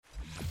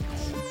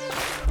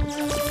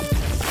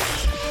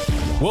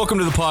Welcome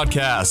to the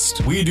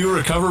podcast. We Do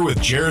Recover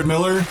with Jared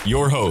Miller,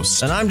 your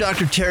host. And I'm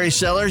Dr. Terry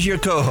Sellers, your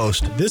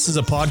co-host. This is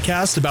a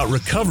podcast about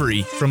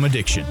recovery from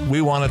addiction.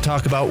 We want to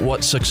talk about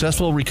what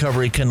successful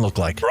recovery can look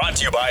like. Brought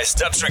to you by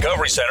Steps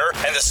Recovery Center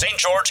and the St.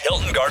 George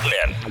Hilton Garden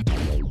Inn.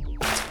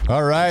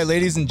 All right,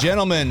 ladies and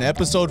gentlemen,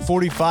 episode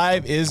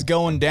 45 is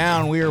going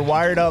down. We are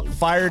wired up,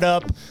 fired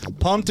up,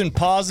 pumped and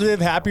positive,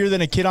 happier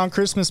than a kid on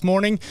Christmas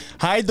morning.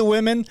 Hide the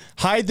women,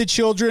 hide the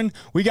children.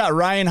 We got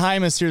Ryan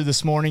Hymas here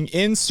this morning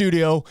in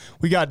studio.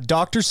 We got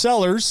Dr.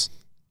 Sellers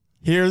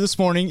here this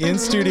morning in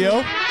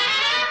studio.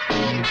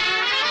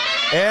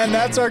 And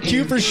that's our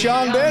cue for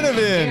Sean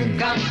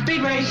Benevin.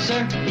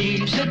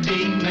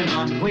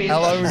 How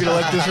long are we going to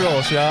let this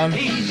roll, Sean?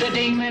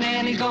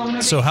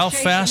 So how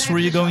fast were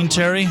you going,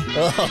 Terry?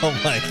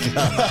 Oh, my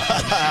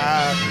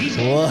God.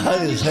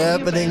 What is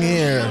happening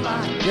here?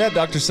 Yeah,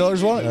 Dr.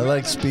 Sellers, what? I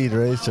like Speed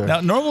Racer.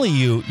 Now, normally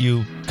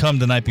you come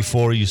the night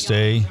before, you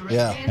stay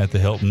at the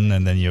Hilton,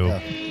 and then you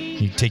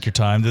take your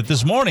time.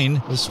 This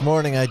morning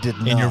I did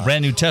not. in your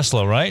brand new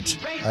Tesla, right?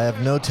 I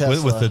have no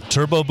Tesla. With the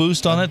turbo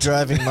boost on it? I'm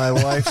driving my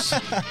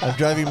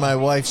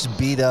wife's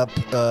beat up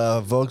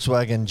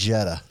Volkswagen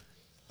Jetta.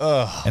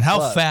 And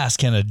how fast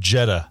can a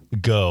Jetta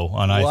go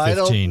on I-15 I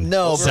don't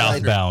know,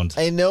 southbound?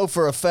 I know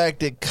for a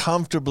fact it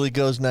comfortably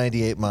goes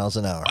 98 miles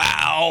an hour.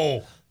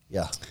 Wow.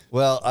 Yeah.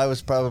 Well, I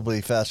was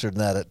probably faster than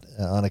that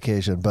on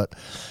occasion, but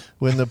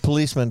when the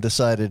policeman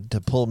decided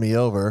to pull me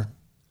over,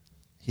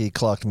 he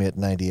clocked me at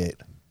 98.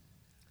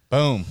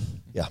 Boom.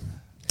 Yeah.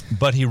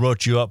 But he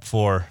wrote you up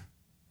for...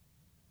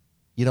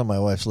 You know my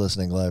wife's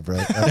listening live,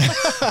 right? He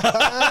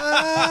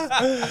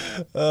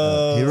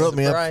wrote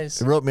me up.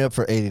 He wrote me up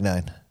for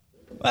 89.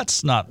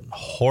 That's not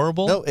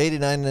horrible. No,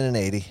 89 and an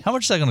 80. How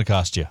much is that going to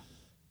cost you?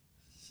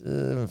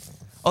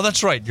 Oh,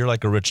 that's right. You're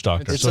like a rich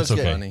doctor, so it's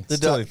okay. Money. The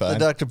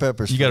Dr.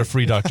 Pepper's You got a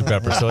free Dr.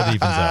 Pepper, so it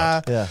evens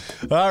out. Yeah.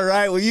 All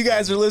right. Well, you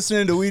guys are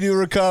listening to We Do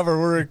Recover.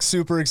 We're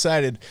super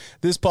excited.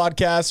 This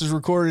podcast is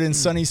recorded in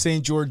sunny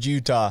St. George,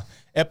 Utah.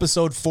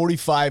 Episode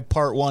 45,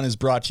 Part 1 is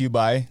brought to you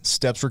by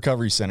Steps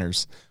Recovery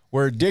Centers,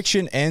 where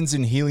addiction ends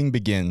and healing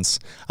begins.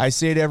 I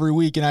say it every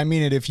week, and I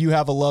mean it. If you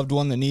have a loved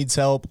one that needs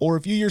help, or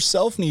if you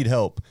yourself need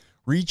help,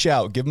 reach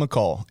out. Give them a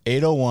call,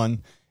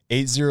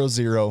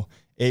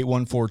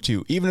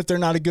 801-800-8142. Even if they're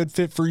not a good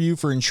fit for you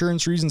for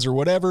insurance reasons or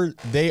whatever,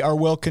 they are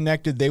well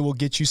connected. They will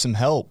get you some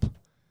help.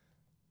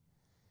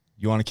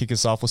 You want to kick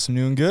us off with some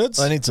new and goods?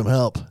 I need some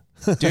help.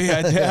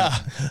 Yeah.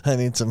 I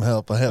need some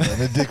help. I have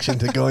an addiction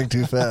to going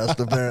too fast,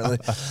 apparently.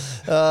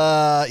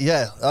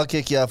 I'll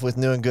kick you off with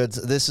new and goods.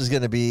 This is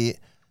going to be,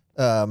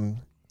 I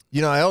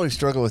always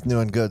struggle with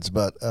new and goods,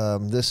 but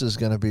this is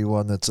going to be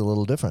one that's a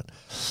little different.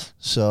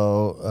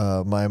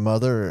 So my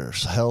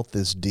mother's health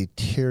is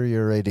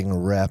deteriorating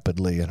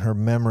rapidly, and her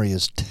memory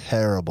is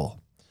terrible.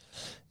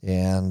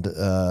 And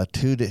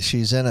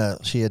she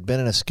had been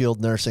in a skilled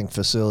nursing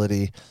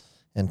facility.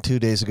 And 2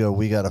 days ago,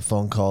 we got a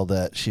phone call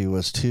that she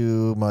was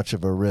too much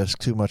of a risk,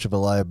 too much of a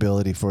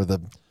liability for the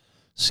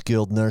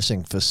skilled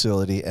nursing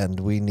facility, and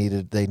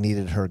they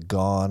needed her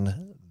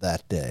gone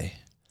that day.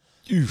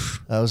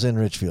 Oof. I was in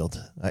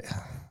Richfield,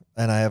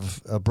 and I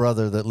have a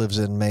brother that lives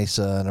in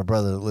Mesa and a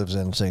brother that lives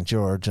in St.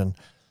 George, and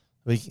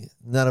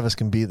none of us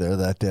can be there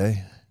that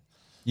day.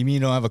 You mean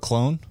you don't have a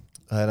clone?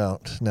 I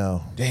don't.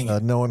 No. Dang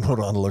it. No one would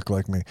want to look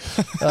like me.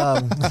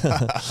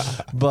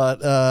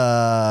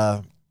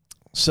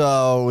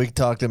 So we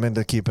talked him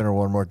into keeping her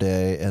one more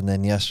day, and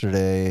then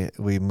yesterday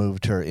we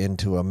moved her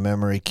into a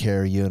memory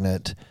care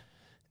unit,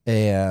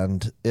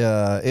 and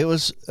it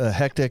was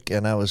hectic,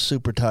 and I was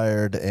super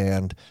tired,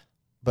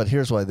 but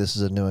here's why this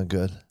is a new and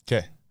good.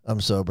 Okay.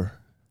 I'm sober.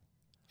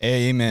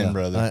 Amen,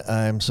 brother.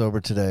 I'm sober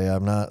today.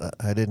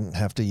 I didn't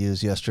have to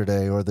use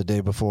yesterday or the day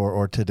before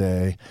or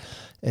today,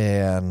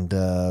 and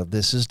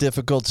this is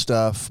difficult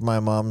stuff. My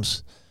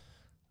mom's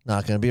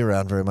not going to be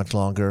around very much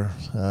longer.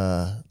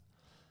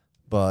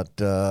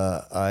 But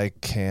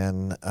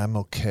I'm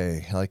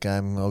okay.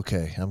 I'm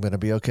okay. I'm going to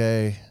be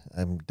okay.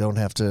 I don't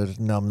have to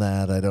numb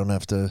that.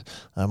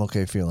 I'm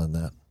okay feeling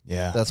that.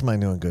 Yeah. That's my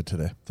new and good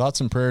today. Thoughts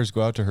and prayers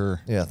go out to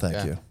her. Yeah,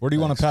 thank you. Where do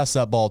you want to pass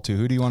that ball to?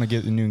 Who do you want to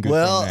get the new and good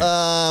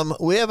Well, from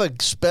next? We have a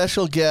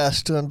special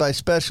guest, and by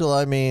special,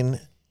 I mean...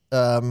 we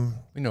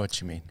know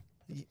what you mean.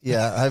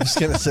 Yeah, I was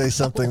going to say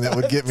something that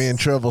would get me in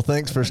trouble.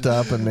 Thanks for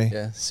stopping me.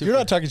 Yeah, You're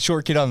not talking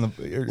short kid on the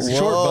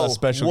short bus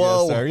special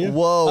guest, are you?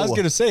 Whoa. I was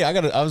going to say,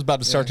 I was about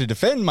to start to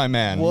defend my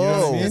man. Whoa. You know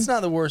what I mean? It's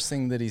not the worst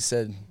thing that he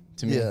said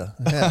to me. Yeah.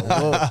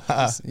 Whoa.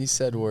 He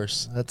said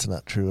worse. That's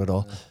not true at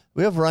all.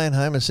 We have Ryan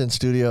Hymas in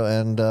studio,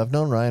 and I've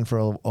known Ryan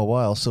for a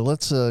while, so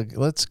let's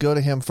go to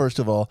him first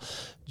of all.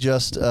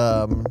 Just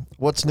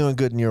what's new and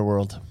good in your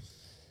world?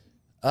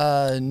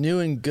 New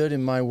and good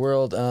in my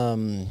world.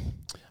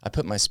 I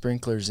put my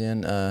sprinklers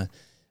in.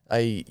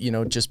 I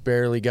just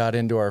barely got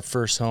into our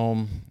first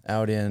home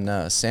out in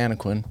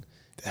Santaquin.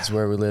 That's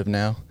where we live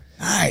now.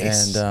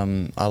 Nice.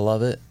 And I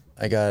love it.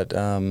 I got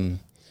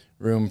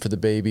room for the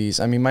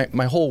babies. I mean,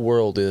 my whole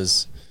world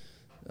is,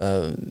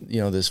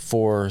 this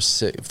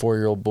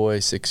 4-year-old boy,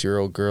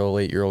 6-year-old girl,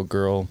 8-year-old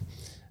girl.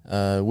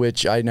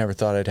 which I never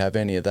thought I'd have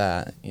any of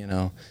that, you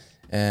know.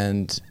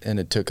 And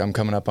I'm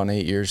coming up on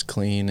 8 years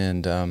clean,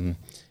 and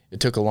it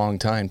took a long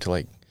time to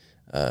like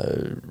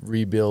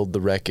rebuild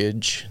the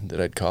wreckage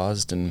that I'd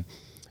caused, and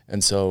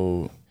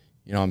so,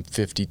 you know, I'm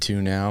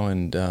 52 now,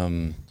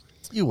 and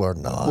you are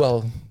not.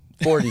 Well,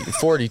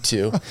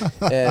 42,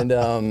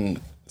 and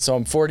so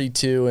I'm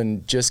 42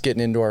 and just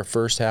getting into our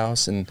first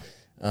house, and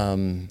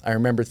I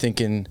remember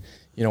thinking,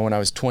 you know, when I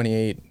was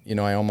 28, you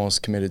know, I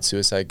almost committed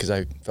suicide because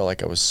I felt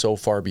like I was so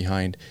far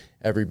behind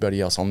everybody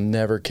else. I'll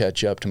never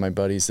catch up to my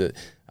buddies that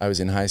I was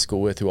in high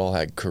school with who all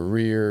had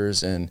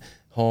careers and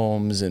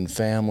homes and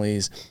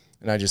families,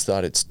 and I just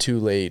thought it's too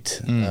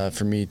late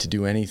for me to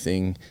do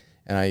anything.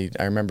 And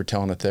I remember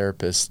telling a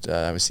therapist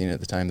I was seeing at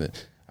the time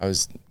that I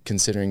was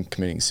considering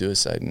committing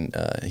suicide, and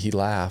he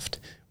laughed,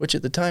 which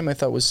at the time I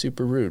thought was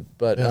super rude.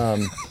 But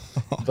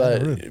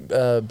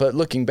but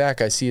looking back,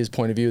 I see his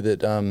point of view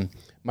that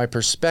my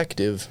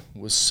perspective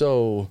was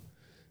so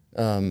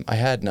I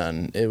had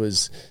none. It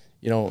was,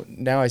 you know,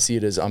 now I see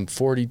it as I'm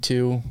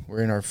 42.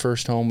 We're in our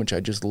first home, which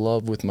I just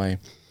love with my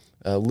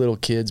little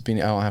kids. I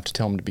don't have to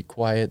tell them to be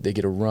quiet. They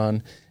get to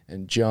run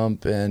and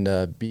jump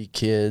and be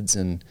kids,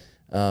 and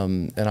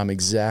I'm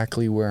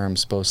exactly where I'm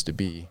supposed to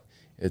be.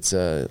 It's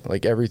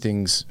like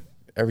everything's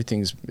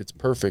it's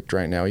perfect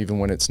right now, even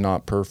when it's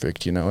not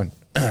perfect, you know.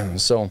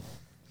 And so,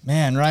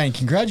 man, Ryan,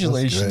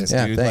 congratulations,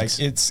 yeah, dude! Thanks.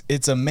 Like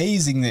it's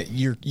amazing that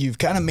you've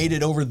kind of made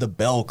it over the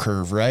bell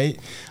curve, right?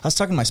 I was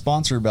talking to my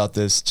sponsor about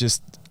this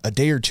just a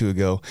day or two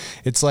ago.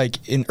 It's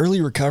like in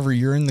early recovery,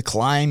 you're in the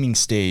climbing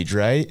stage,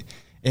 right?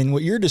 And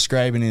what you're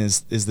describing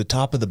is the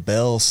top of the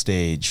bell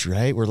stage,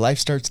 right? Where life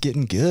starts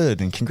getting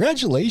good. And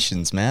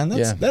congratulations, man.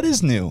 That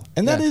is new.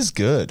 And that is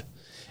good.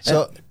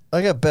 So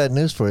I got bad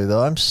news for you,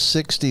 though. I'm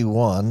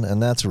 61, and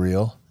that's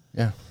real.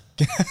 Yeah.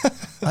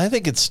 I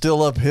think it's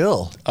still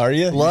uphill. Are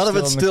you? A lot of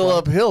it's still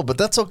uphill, but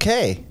that's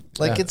okay.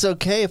 Like, it's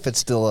okay if it's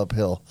still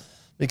uphill,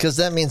 because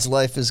that means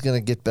life is going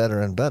to get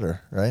better and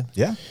better, right?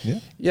 Yeah.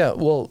 Yeah. Yeah.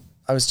 Well,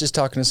 I was just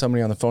talking to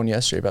somebody on the phone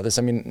yesterday about this.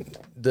 I mean,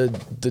 the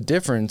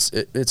difference,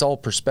 it's all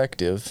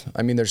perspective.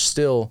 I mean,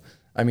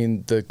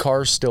 the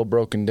car's still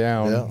broken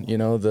down. Yeah. You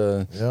know,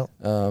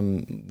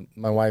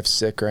 my wife's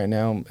sick right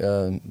now,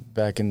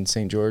 back in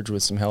St. George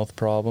with some health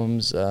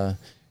problems,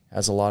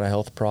 has a lot of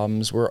health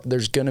problems.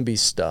 There's going to be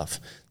stuff.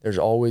 There's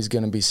always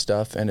going to be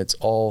stuff, and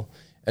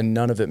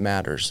none of it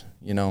matters,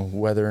 you know,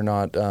 whether or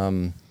not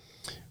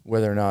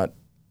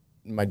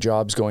my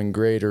job's going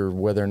great, or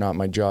whether or not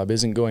my job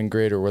isn't going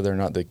great, or whether or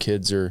not the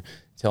kids are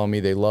telling me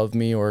they love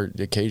me, or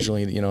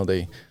occasionally, you know,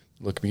 they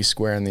look me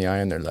square in the eye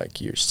and they're like,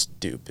 "You're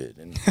stupid."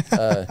 And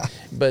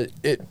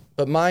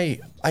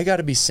I got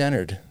to be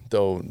centered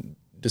though,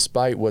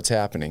 despite what's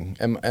happening.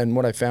 And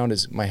what I found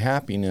is my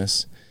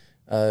happiness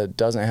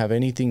doesn't have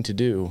anything to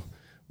do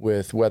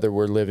with whether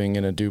we're living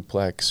in a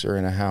duplex or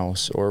in a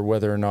house, or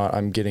whether or not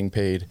I'm getting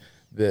paid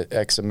the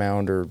X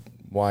amount or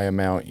Y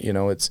amount. You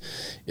know, it's,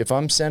 if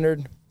I'm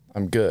centered,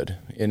 I'm good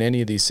in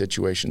any of these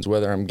situations,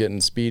 whether I'm getting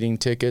speeding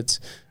tickets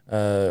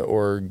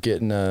or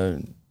getting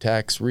a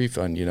tax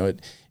refund. You know,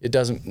 it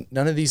doesn't,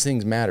 none of these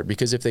things matter,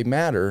 because if they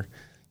matter,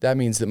 that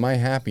means that my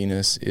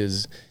happiness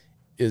is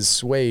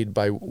swayed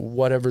by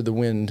whatever the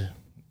wind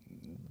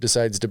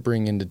decides to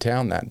bring into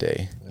town that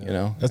day. You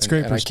know, that's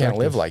great. And I can't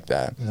live like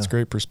that. That's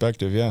great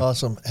perspective. Yeah.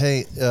 Awesome.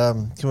 Hey,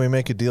 can we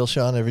make a deal,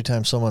 Sean? Every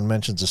time someone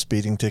mentions a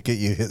speeding ticket,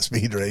 you hit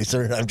Speed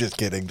Racer. I'm just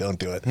kidding. Don't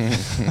do it.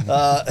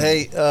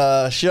 Hey,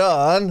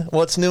 Sean,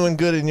 what's new and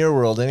good in your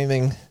world?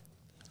 Anything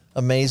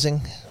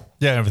amazing?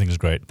 Yeah, everything's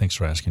great. Thanks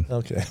for asking.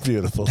 Okay,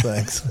 beautiful.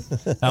 Thanks.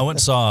 I went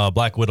and saw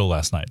Black Widow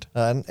last night.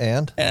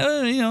 And?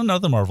 You know,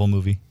 another Marvel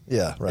movie.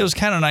 Yeah, right. It was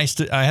kind of nice.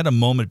 I had a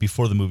moment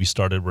before the movie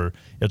started where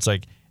it's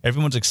like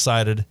everyone's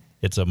excited.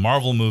 It's a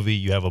Marvel movie.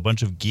 You have a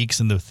bunch of geeks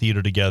in the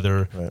theater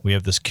together. Right. We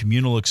have this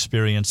communal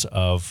experience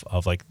of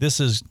like, this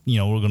is, you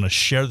know, we're going to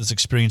share this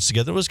experience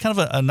together. It was kind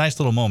of a nice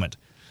little moment.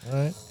 All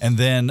right. And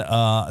then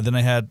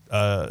I had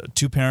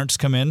two parents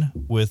come in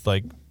with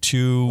like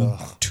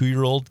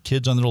two-year-old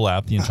kids on their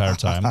lap the entire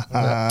time.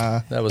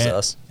 That was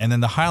us. And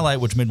then the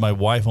highlight, which made my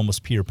wife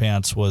almost pee her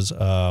pants, was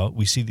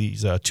we see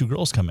these two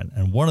girls come in,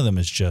 and one of them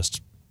is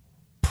just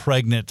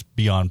pregnant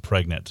beyond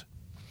pregnant.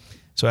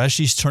 So as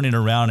she's turning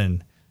around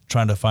and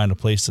trying to find a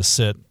place to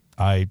sit,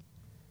 I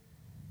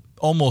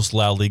almost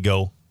loudly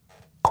go.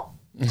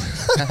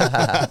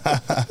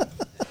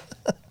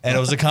 And it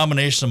was a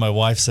combination of my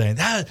wife saying,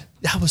 that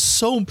was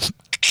so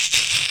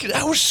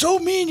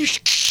mean. You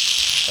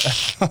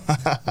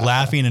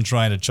laughing and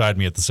trying to chide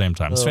me at the same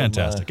time. It's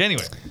fantastic. My.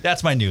 Anyway,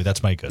 that's my new.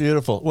 That's my good.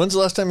 Beautiful. When's the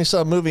last time you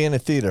saw a movie in a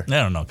theater? I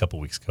don't know, a couple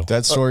weeks ago.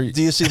 That story.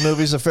 Do you see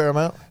movies a fair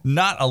amount?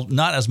 Not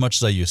as much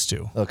as I used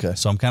to. Okay.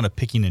 So I'm kind of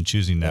picking and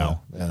choosing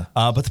now. Yeah.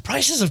 But the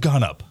prices have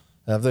gone up.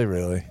 Have they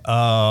really?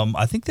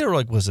 I think they were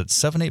like, was it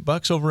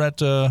 $7-8 over at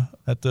the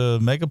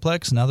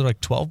Megaplex? Now they're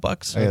like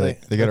 $12. Yeah,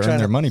 they got to earn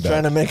their money back.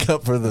 Trying to make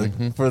up for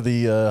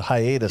the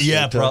hiatus.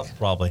 Yeah,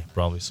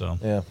 probably so.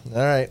 Yeah.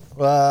 All right.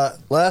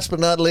 Last but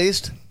not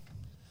least,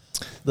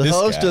 the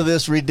host of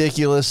this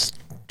ridiculous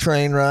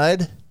train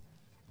ride,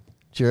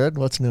 Jared,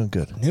 what's new and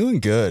good? New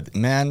and good,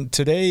 man.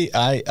 Today,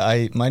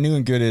 my new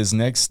and good is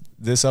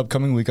this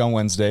upcoming week on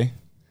Wednesday.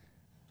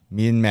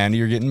 Me and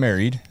Mandy are getting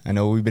married. I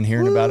know we've been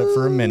hearing about it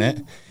for a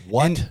minute.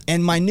 What?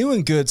 And my new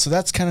and good, so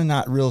that's kind of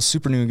not real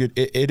super new and good.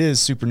 It is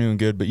super new and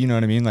good, but you know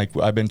what I mean? Like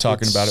I've been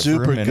talking about it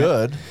for a minute.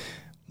 Super good.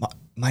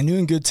 My new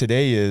and good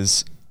today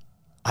is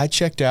I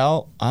checked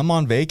out. I'm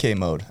on vacay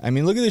mode. I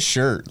mean, look at this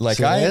shirt. Like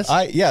Serious?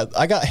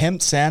 I got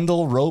hemp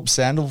rope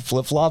sandal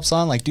flip flops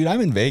on. Like, dude,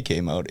 I'm in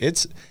vacay mode.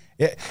 It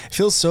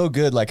feels so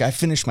good. Like I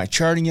finished my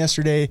charting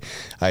yesterday.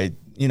 I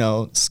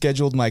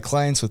scheduled my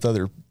clients with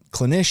other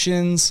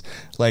clinicians.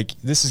 Like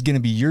this is going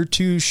to be your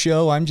 2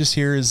 show. I'm just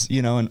here as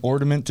an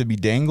ornament to be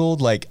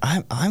dangled. Like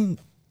I'm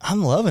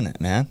loving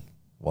it, man.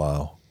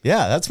 Wow.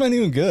 Yeah, that's my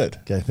new and good.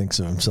 Guy thinks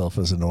of himself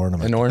as an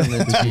ornament. An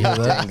ornament to be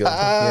dangled.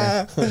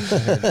 Yeah.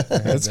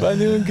 That's my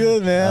new and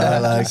good, man. I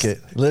like it.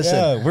 Listen,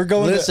 Yeah, we're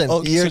going to- Listen,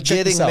 oh, so you're check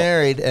getting this out.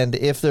 married, and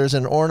if there's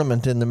an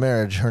ornament in the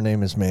marriage, her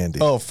name is Mandy.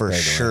 Oh, for by the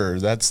way. sure.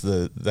 That's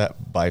that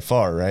by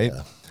far, right?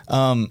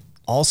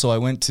 Also, I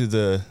went to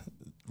the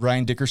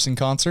Ryan Dickerson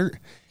concert.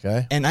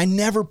 Okay. And I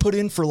never put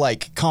in for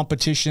like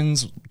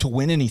competitions to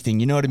win anything.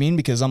 You know what I mean?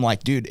 Because I'm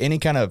like, dude, any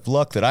kind of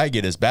luck that I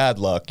get is bad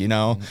luck.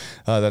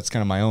 That's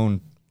kind of my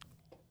own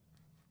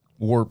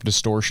warp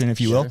distortion, if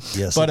you will.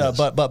 Yes, But it is.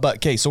 but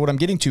okay. So what I'm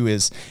getting to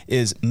is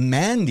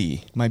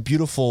Mandy, my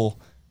beautiful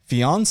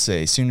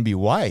fiance, soon to be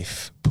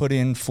wife, put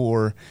in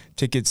for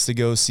tickets to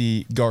go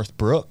see Garth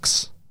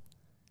Brooks.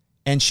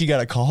 And she got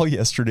a call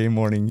yesterday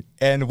morning,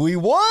 and we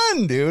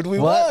won, dude. We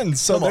What? won.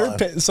 So Come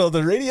on. so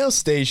the radio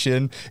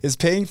station is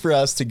paying for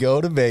us to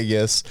go to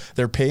Vegas.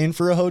 They're paying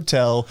for a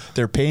hotel.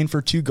 They're paying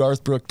for 2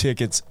 Garth Brooks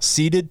tickets,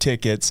 seated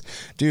tickets.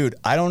 Dude,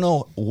 I don't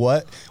know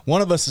what.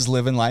 One of us is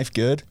living life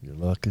good. Your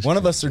luck is One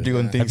of good, us are dude.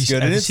 doing things you-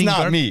 good, have and you it's seen not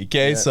Garth? me.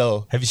 Okay,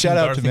 so Have you shout seen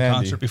out Garth to in Mandy.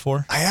 concert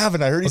before? I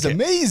haven't. I heard he's Okay.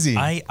 amazing.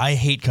 I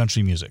hate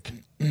country music.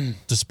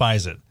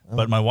 Despise it.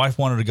 But my wife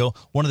wanted to go.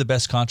 One of the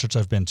best concerts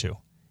I've been to.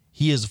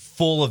 He is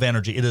full of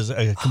energy. It is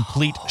a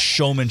complete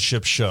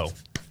showmanship show.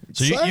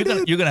 So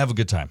Excited. you're gonna have a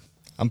good time.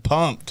 I'm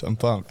pumped. I'm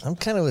pumped. I'm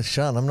kind of with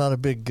Sean. I'm not a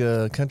big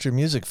country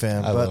music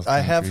fan, I but love I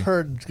have country.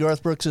 heard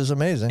Garth Brooks is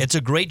amazing. It's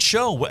a great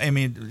show. I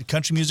mean,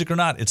 country music or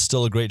not, it's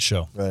still a great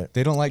show. Right.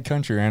 They don't like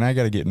country, and I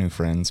got to get new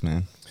friends,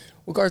 man.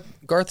 Well,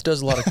 Garth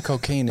does a lot of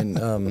cocaine, and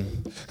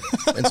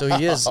so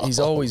he's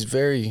always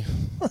very,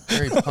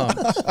 very pumped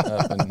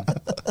up. And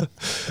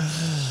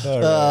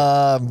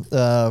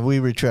We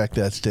retract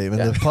that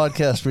statement. Yeah. The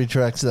podcast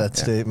retracts that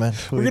statement.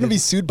 We're gonna be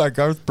sued by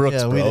Garth Brooks,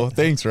 Yeah, we bro. did.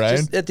 Thanks, Ryan.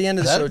 just at the end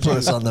of the show, That put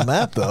us on the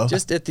map, though.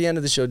 just at the end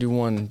of the show, do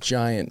one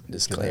giant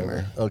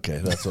disclaimer. Okay,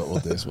 that's what we'll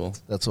do. Well.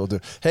 That's what we'll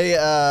do.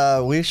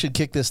 Hey, we should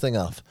kick this thing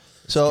off.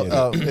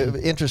 So,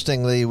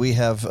 interestingly, we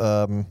have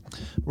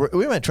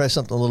we might try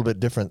something a little bit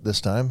different this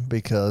time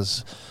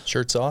because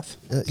Shirts off.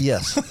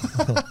 yes,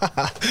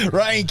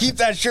 Ryan, keep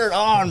that shirt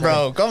on,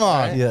 bro. Come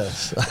on.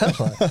 yes,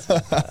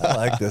 I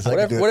like this.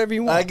 Whatever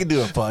you want. I can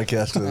do a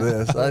podcast with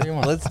this. Whatever you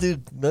want.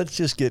 Let's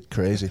just get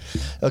crazy.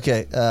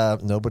 Okay,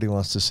 nobody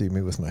wants to see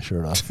me with my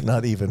shirt off.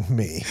 Not even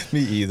me.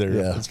 Me either.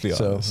 Yeah. Let's be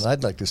so honest.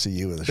 I'd like to see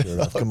you with a shirt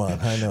off. Come on,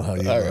 I know how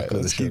you All look right, with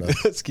a let's shirt keep,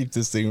 off. let's keep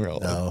this thing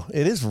rolling. No,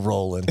 it is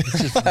rolling.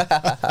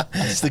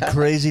 It's the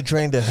crazy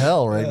train to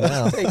hell right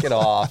now. Take it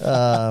off.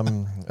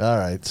 All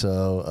right.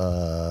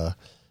 So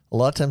a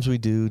lot of times we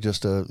do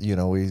just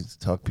we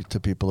talk to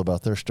people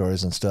about their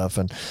stories and stuff.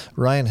 And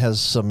Ryan has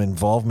some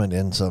involvement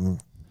in some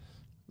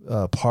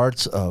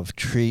parts of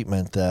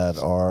treatment that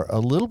are a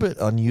little bit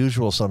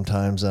unusual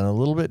sometimes and a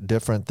little bit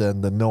different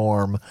than the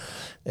norm.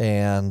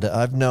 And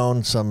I've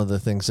known some of the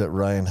things that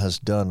Ryan has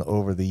done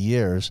over the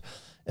years.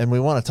 And we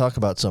want to talk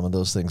about some of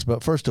those things.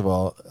 But first of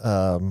all,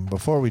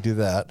 before we do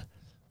that,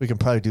 we can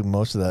probably do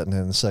most of that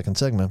in the second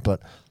segment.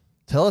 But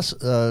tell us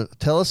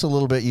a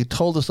little bit. You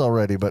told us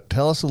already, but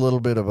tell us a little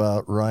bit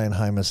about Ryan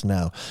Hymas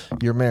now.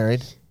 You're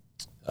married.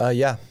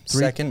 Yeah.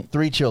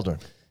 Three children.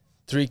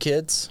 3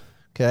 kids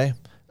Okay.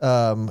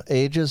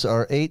 Ages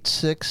are 8,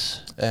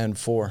 6, and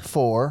 4.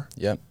 4.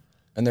 Yep.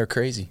 And they're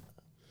crazy.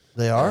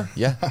 They are.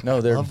 Yeah. No,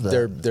 Love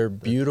that. they're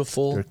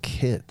beautiful. They're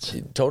kids.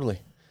 Totally.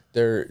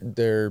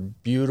 They're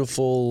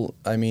beautiful.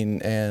 I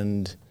mean,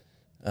 and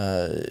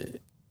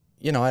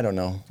I don't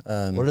know.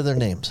 What are their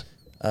names?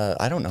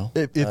 I don't know.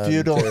 If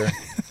you don't, they're-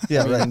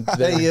 yeah, I mean, right.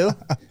 they're- Hey, you.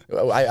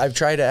 I've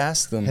tried to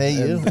ask them. Hey,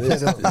 you. and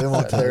They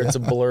won't tell you. it's a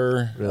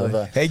blur. Of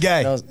a, Hey,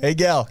 guy. No, Hey,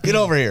 gal. Get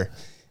over here.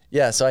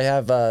 Yeah, so I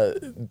have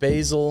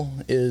Basil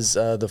is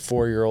the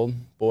 4-year-old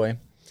boy,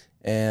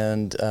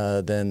 and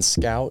then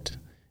Scout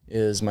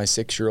is my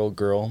 6-year-old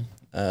girl.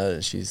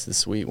 She's the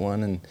sweet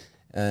one,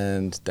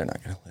 and they're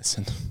not gonna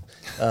listen.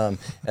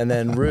 And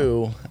then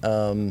Rue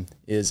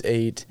is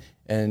 8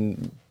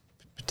 and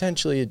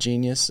potentially a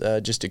genius,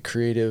 just a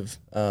creative.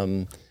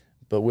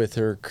 But with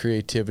her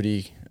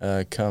creativity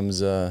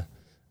comes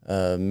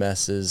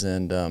messes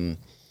and.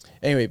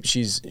 Anyway,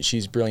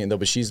 she's brilliant though.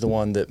 But she's the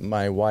one that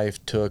my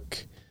wife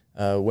took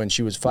when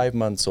she was 5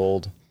 months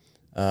old.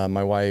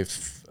 My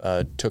wife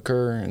took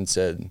her and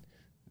said,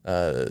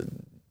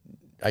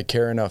 I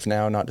care enough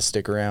now not to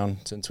stick around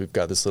since we've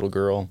got this little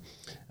girl.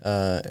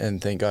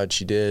 And thank God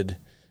she did,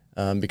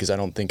 because I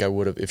don't think I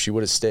would have, if she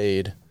would have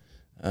stayed,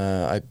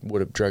 I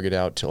would have drug it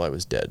out till I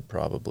was dead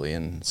probably.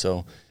 And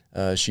so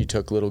she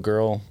took little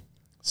girl,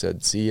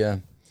 said, see ya.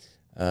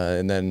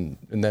 And then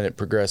it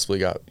progressively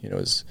got, it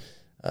was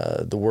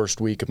the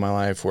worst week of my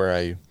life where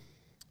I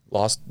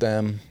lost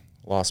them,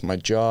 lost my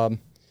job.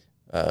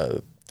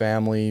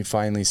 Family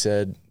finally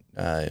said,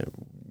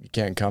 you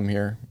can't come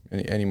here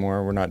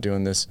anymore. We're not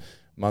doing this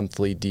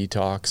monthly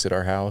detox at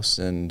our house.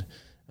 And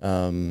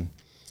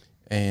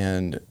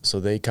so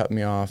they cut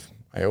me off.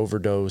 I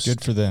overdosed.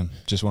 Good for them.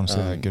 Just want to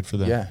say that. Good for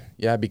them.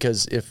 Yeah.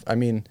 Because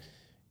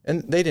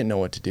and they didn't know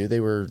what to do. They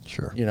were,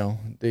 Sure.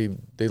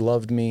 They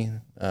loved me,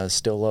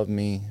 still love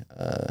me.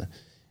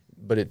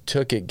 But it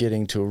took it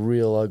getting to a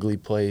real ugly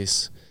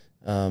place.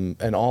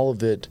 And all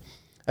of it,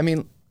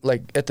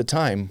 like at the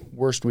time,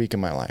 worst week of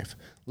my life.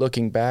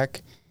 Looking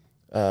back,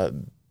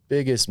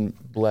 biggest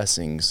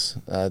blessings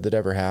that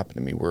ever happened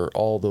to me were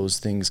all those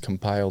things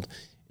compiled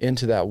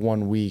into that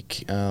 1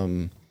 week,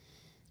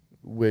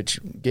 which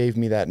gave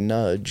me that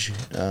nudge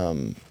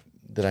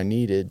that I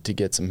needed to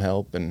get some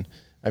help. And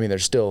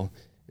there's still,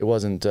 it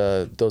wasn't,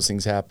 those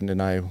things happened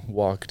and I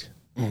walked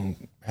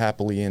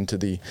happily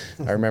into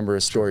I remember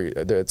a story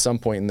at some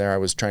point in there, I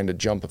was trying to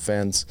jump a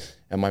fence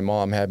and my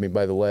mom had me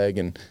by the leg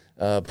and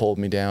pulled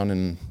me down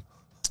and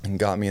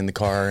got me in the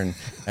car and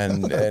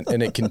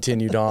it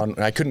continued on.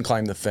 I couldn't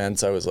climb the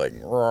fence. I was like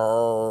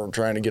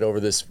trying to get over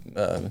this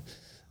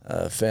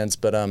fence,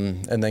 but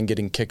and then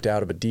getting kicked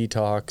out of a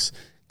detox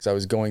because I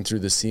was going through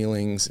the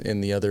ceilings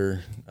in the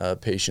other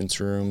patients'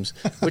 rooms,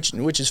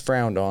 which is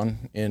frowned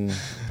on in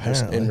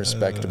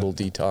respectable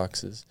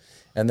detoxes.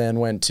 And then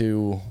went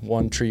to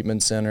one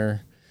treatment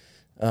center,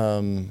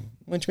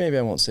 which maybe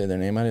I won't say their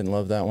name. I didn't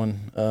love that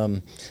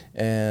one.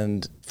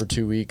 And for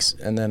 2 weeks,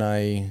 and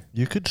then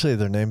You could say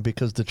their name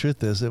because the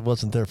truth is it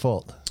wasn't their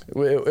fault.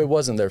 It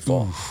wasn't their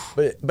fault.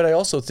 But I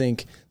also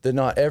think that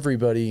not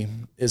everybody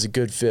is a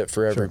good fit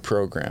for every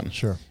program.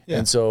 Sure. Yeah.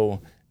 And so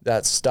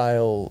that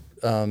style,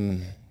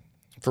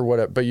 for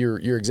what, but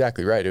you're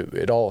exactly right.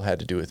 It all had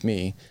to do with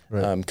me.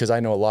 Right. 'Cause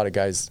I know a lot of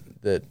guys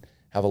that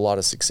have a lot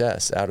of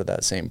success out of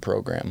that same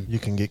program. You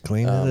can get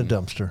clean in a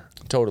dumpster.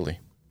 Totally.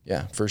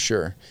 Yeah, for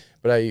sure.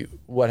 But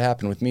what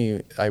happened with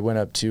me, I went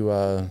up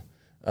to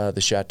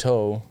the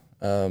Chateau,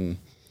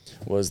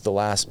 was the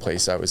last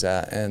place I was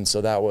at. And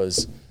so that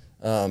was,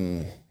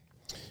 on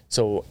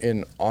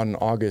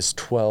August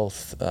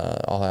 12th,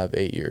 I'll have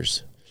 8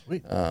 years.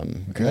 Sweet.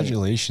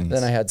 Congratulations.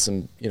 Then I had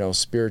some,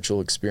 spiritual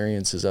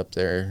experiences up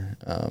there,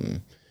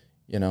 and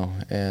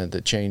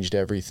that changed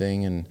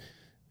everything and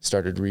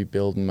started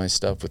rebuilding my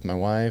stuff with my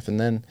wife. And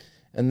then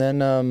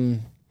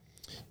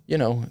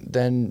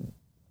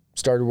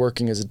started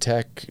working as a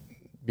tech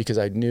because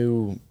I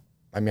knew,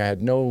 I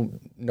had no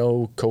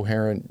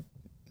coherent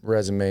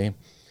resume,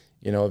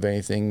 of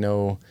anything.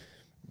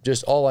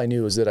 Just all I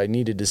knew was that I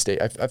needed to stay.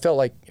 I felt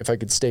like if I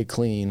could stay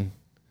clean,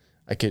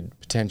 I could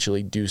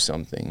potentially do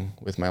something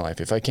with my life.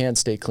 If I can't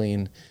stay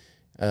clean,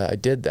 I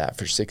did that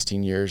for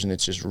 16 years and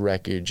it's just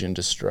wreckage and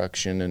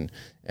destruction.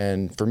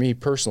 And for me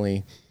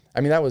personally,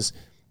 that was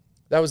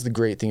the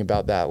great thing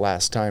about that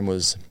last time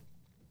was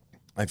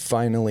I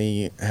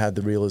finally had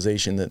the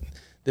realization that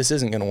this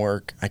isn't going to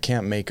work. I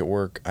can't make it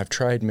work. I've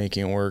tried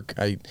making it work.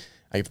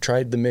 I've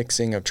tried the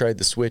mixing. I've tried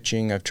the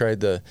switching. I've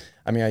tried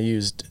I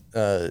used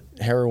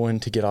heroin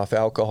to get off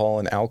alcohol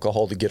and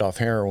alcohol to get off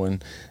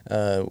heroin,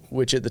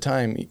 which at the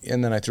time,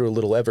 and then I threw a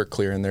little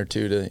Everclear in there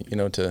too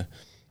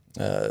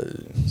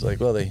it's like,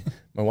 well,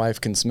 my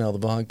wife can smell the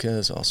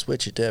vodka, so I'll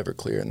switch it to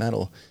Everclear and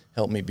that'll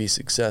help me be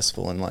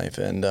successful in life.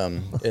 And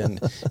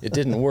it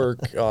didn't work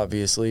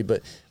obviously,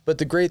 but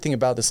the great thing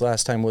about this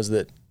last time was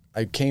that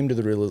I came to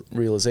the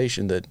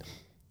realization that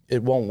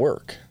it won't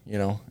work,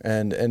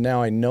 and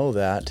now I know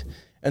that.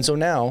 And so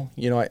now,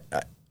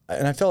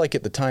 I felt like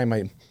at the time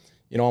I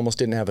almost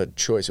didn't have a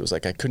choice. It was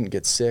like I couldn't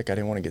get sick. I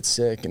didn't want to get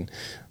sick and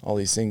all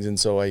these things. And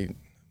so I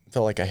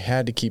felt like I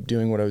had to keep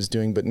doing what I was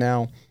doing. But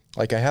now,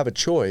 like I have a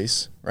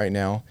choice right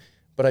now,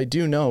 but I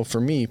do know for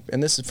me,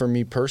 and this is for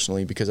me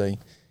personally, because I,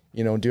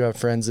 do have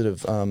friends that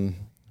have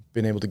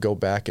been able to go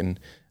back and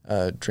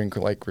drink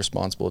like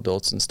responsible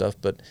adults and stuff.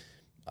 But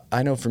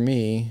I know for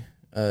me,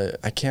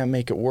 I can't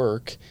make it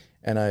work,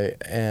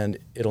 and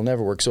it'll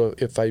never work. So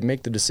if I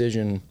make the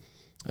decision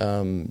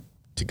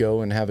to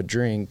go and have a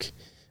drink,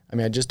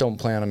 I just don't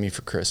plan on me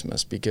for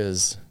Christmas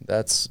because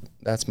that's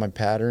my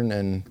pattern,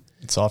 and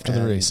it's off to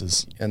the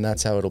races, and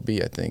that's how it'll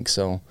be, I think.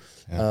 So,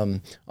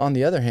 on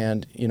the other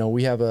hand,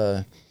 we have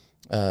a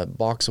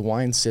box of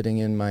wine sitting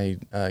in my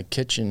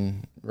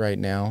kitchen right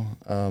now,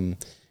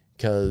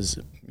 because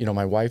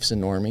my wife's a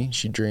normie.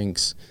 She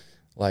drinks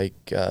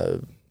like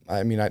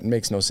it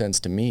makes no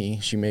sense to me.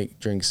 She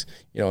drinks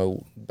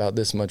about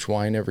this much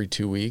wine every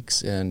 2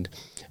 weeks, and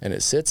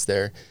it sits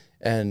there,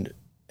 and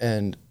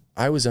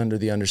I was under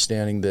the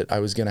understanding that I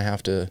was going to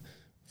have to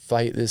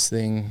fight this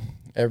thing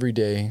every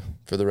day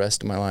for the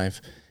rest of my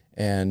life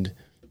and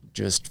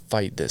just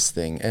fight this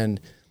thing.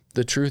 And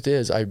the truth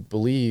is, I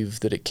believe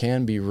that it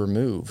can be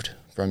removed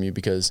from you,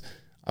 because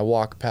I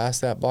walk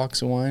past that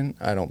box of wine.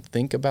 I don't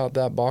think about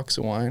that box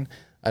of wine.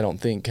 I don't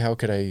think, how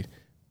could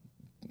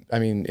I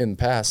mean, in the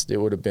past, it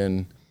would have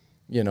been,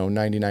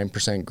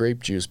 99%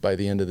 grape juice by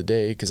the end of the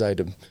day, because I'd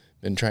have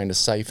been trying to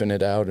siphon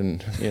it out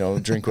and,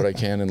 drink what I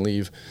can and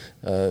leave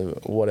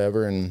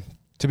whatever. And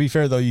to be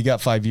fair, though, you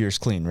got 5 years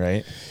clean,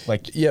 right?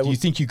 Like, yeah, do you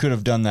think you could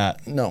have done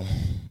that? No.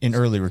 In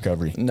early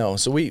recovery? No.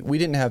 So we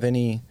didn't have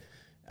any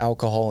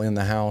alcohol in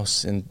the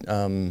house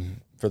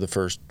for the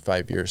first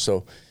 5 years.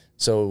 So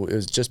it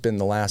was just been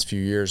the last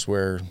few years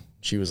where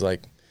she was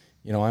like,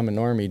 I'm a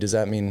normie. Does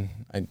that mean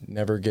I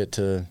never get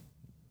to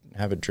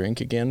have a drink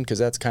again? Because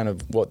that's kind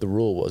of what the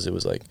rule was. It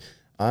was like,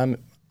 I'm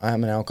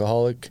an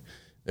alcoholic.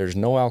 There's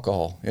no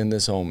alcohol in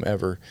this home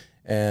ever.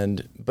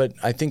 But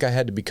I think I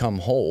had to become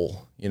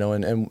whole,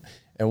 and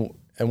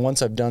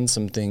once I've done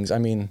some things, I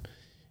mean,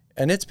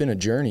 and it's been a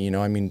journey,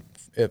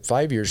 at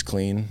 5 years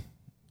clean,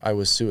 I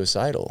was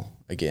suicidal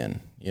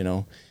again,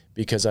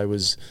 because I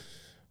was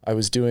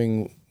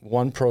doing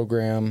one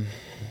program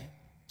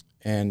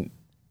and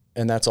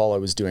that's all I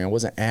was doing. I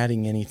wasn't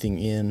adding anything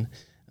in.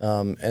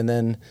 And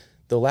then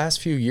the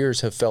last few years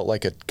have felt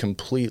like a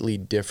completely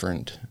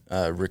different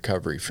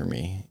recovery for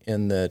me,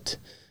 in that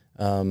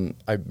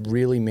I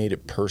really made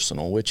it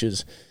personal, which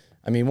is,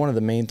 one of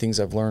the main things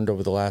I've learned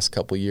over the last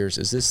couple of years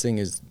is this thing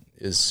is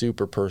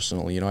super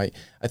personal. I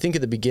think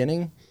at the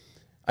beginning,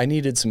 I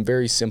needed some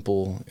very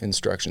simple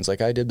instructions.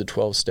 Like, I did the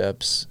 12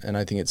 steps, and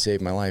I think it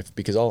saved my life,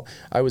 because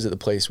I was at the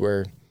place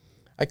where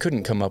I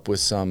couldn't come up with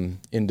some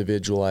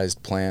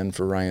individualized plan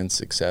for Ryan's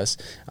success.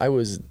 I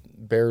was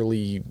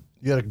barely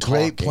You had a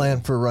great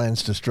plan for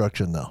Ryan's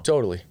destruction, though.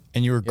 Totally.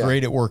 And you were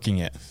great at working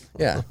it.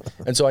 Yeah.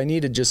 And so I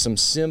needed just some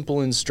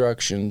simple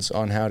instructions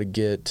on how to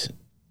get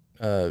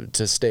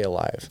to stay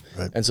alive.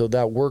 Right. And so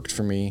that worked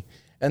for me.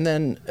 And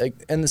then,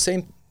 and the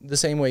same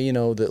way,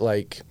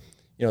 that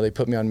they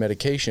put me on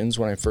medications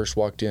when I first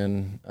walked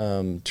in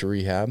to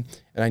rehab,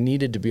 and I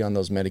needed to be on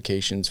those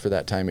medications for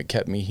that time. It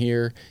kept me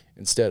here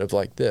instead of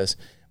like this.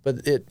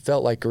 But it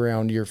felt like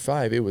around year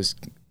 5, it was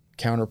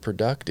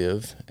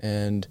counterproductive.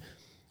 And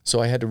so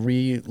I had to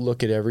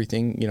re-look at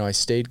everything. I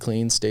stayed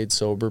clean, stayed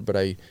sober, but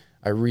I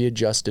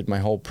readjusted my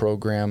whole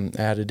program,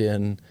 added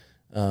in,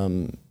 a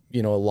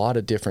lot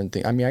of different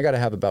things. I got to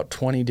have about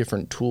 20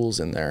 different tools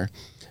in there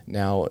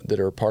now that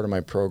are a part of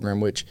my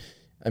program, which,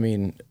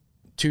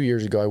 2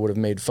 years ago, I would have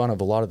made fun of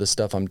a lot of the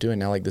stuff I'm doing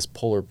now, like this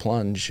polar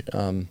plunge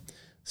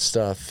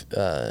stuff.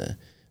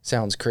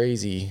 Sounds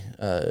crazy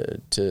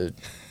to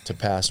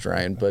Pastor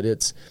Ryan, but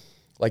it's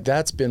like,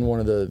 that's been one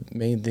of the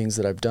main things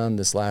that I've done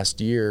this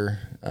last year.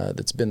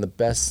 That's been the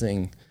best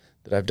thing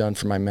that I've done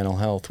for my mental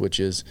health, which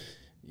is,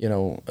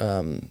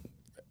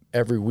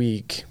 every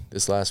week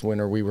this last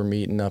winter, we were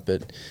meeting up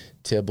at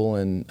Tibble,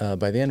 and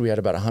by the end we had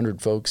about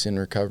 100 folks in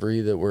recovery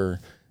that were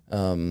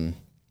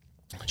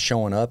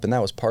showing up, and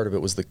that was part of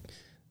it, was the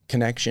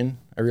connection.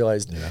 I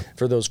realized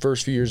for those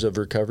first few years of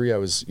recovery, I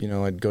was,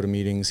 I'd go to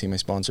meetings, see my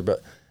sponsor,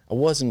 but I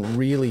wasn't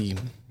really,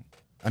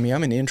 I'm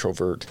an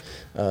introvert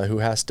who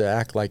has to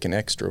act like an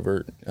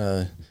extrovert,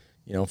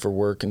 for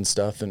work and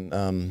stuff.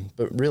 And,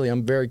 but really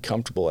I'm very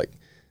comfortable, like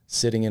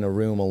sitting in a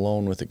room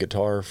alone with a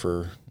guitar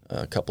for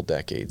a couple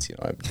decades.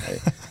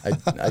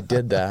 I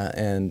did that,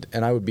 and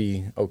I would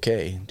be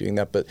okay doing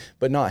that,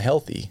 but not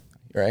healthy,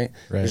 right?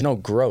 There's no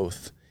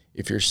growth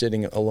if you're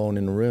sitting alone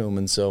in a room.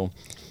 And so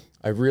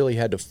I really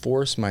had to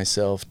force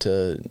myself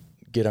to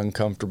get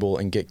uncomfortable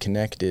and get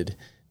connected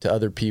to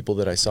other people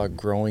that I saw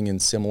growing in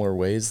similar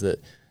ways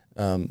that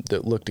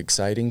looked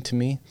exciting to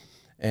me.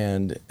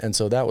 And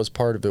so that was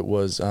part of it,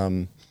 was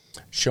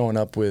showing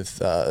up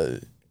with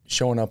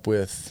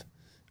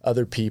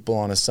other people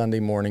on a Sunday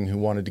morning who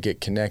wanted to get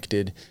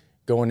connected,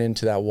 going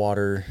into that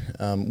water,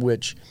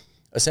 which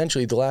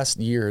essentially the last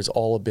year has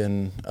all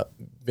been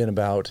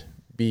about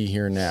be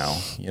here now.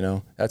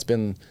 That's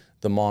been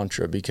the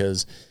mantra,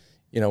 because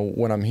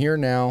when I'm here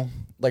now,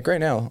 like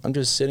right now, I'm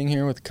just sitting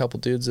here with a couple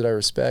dudes that I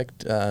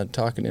respect,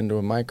 talking into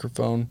a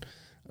microphone,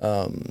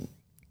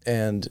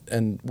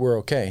 and we're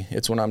okay.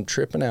 It's when I'm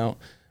tripping out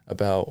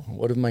about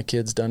what have my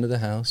kids done to the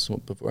house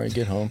before I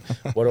get home?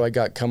 What do I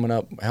got coming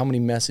up? How many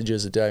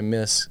messages did I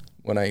miss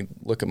when I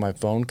look at my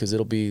phone? Because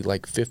it'll be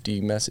like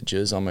 50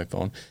 messages on my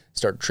phone.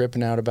 Start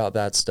tripping out about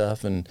that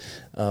stuff. And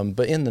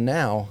but in the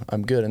now,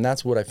 I'm good. And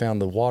that's what I found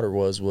the water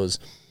was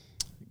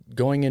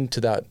going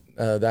into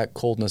that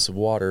coldness of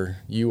water.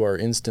 You are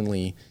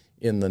instantly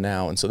in the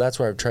now. And so that's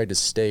where I've tried to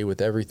stay with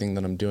everything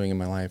that I'm doing in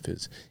my life,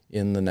 is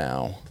in the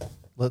now.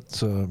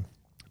 Let's.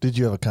 Did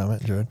you have a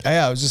comment, Jared?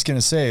 Yeah, I was just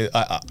gonna say,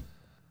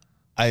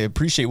 I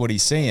appreciate what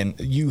he's saying.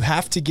 You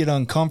have to get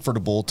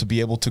uncomfortable to be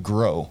able to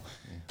grow.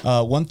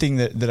 One thing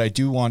that I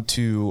do want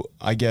to,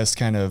 I guess,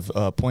 kind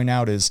of point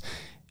out is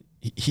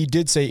he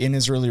did say in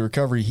his early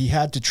recovery, he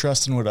had to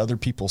trust in what other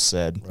people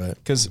said. Right.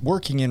 Because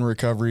working in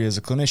recovery as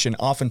a clinician,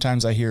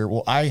 oftentimes I hear,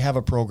 well, I have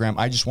a program.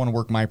 I just want to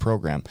work my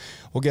program.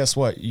 Well, guess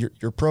what?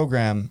 Your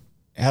program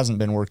hasn't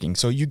been working.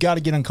 So you got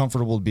to get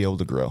uncomfortable to be able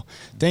to grow.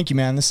 Thank you,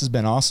 man. This has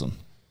been awesome.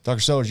 Dr.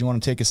 Sellers, you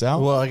want to take us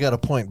out? Well, I got a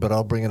point, but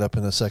I'll bring it up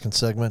in the second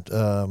segment.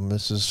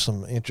 This is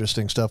some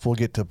interesting stuff. We'll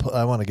get to.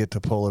 I want to get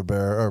to polar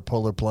bear or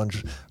polar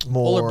plunge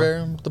more.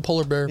 The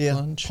polar bear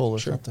plunge. Polar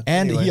something.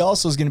 And Anyway. he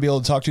also is going to be able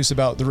to talk to us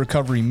about the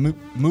recovery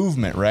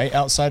movement, right?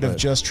 Outside of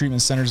just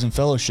treatment centers and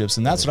fellowships.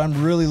 And that's what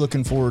I'm really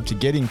looking forward to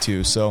getting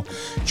to. So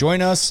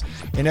join us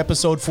in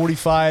episode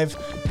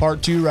 45,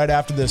 part 2, right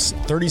after this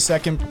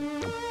 30-second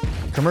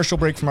commercial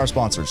break from our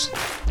sponsors.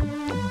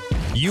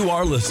 You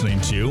are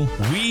listening to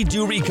We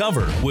Do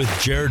Recover with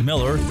Jared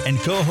Miller and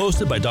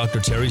co-hosted by Dr.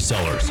 Terry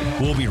Sellers.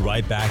 We'll be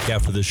right back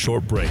after this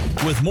short break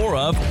with more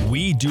of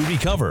We Do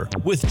Recover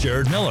with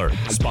Jared Miller,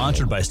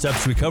 sponsored by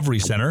Steps Recovery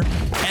Center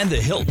and the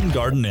Hilton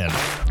Garden Inn.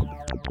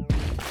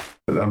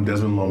 I'm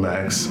Desmond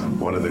Lomax,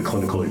 one of the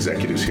clinical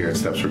executives here at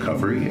Steps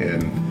Recovery,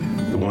 and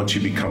once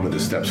you become with the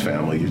Steps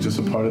family, you're just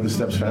a part of the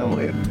Steps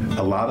family.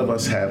 A lot of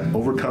us have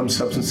overcome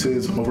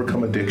substances,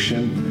 overcome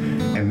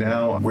addiction, and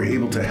now we're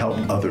able to help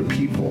other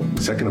people.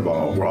 Second of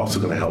all, we're also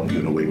going to help you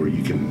in a way where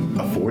you can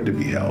afford to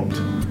be helped.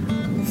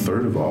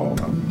 Third of all,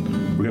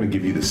 we're going to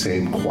give you the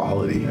same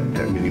quality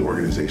that many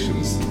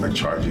organizations are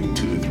charging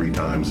 2 to 3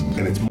 times,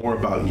 and it's more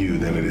about you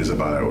than it is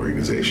about our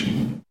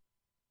organization.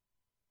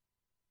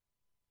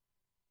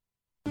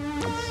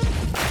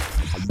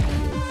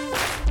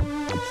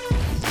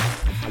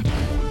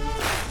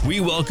 We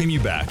welcome you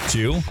back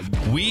to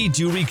We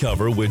Do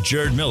Recover with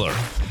Jared Miller,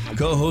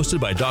 co-hosted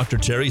by Dr.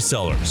 Terry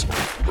Sellers.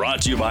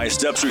 Brought to you by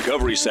Steps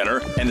Recovery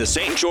Center and the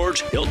St.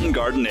 George Hilton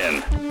Garden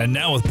Inn. And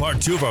now with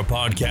part 2 of our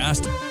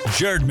podcast,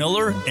 Jared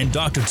Miller and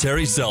Dr.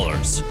 Terry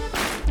Sellers.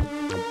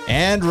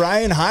 And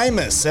Ryan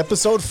Hymas,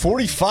 episode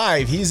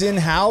 45. He's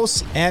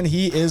in-house, and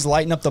he is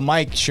lighting up the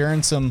mic,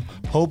 sharing some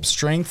hope,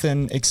 strength,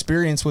 and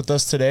experience with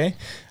us today.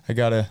 I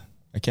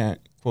can't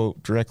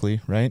quote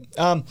directly, right?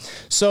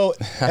 So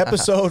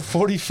episode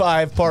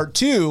 45, part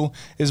 2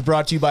 is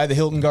brought to you by the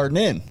Hilton Garden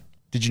Inn.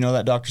 Did you know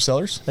that, Dr.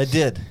 Sellers? I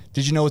did.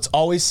 Did you know it's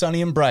always sunny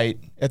and bright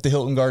at the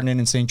Hilton Garden Inn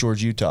in St.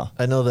 George, Utah?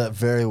 I know that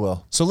very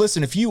well. So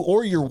listen, if you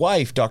or your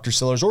wife, Dr.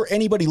 Sellers, or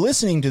anybody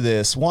listening to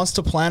this wants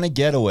to plan a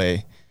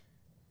getaway,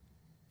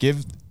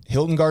 give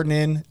Hilton Garden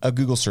Inn a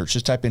Google search.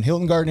 Just type in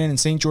Hilton Garden Inn in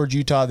St. George,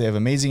 Utah. They have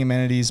amazing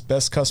amenities,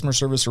 best customer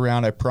service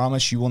around. I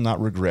promise you will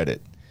not regret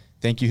it.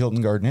 Thank you,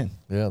 Hilton Garden Inn.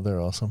 Yeah, they're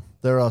awesome.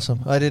 They're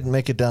awesome. I didn't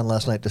make it down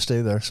last night to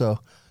stay there, so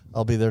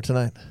I'll be there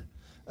tonight.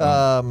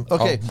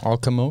 Okay, I'll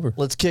come over.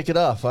 let's kick it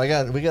off. We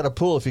got a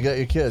pool if you got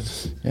your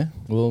kids. Yeah,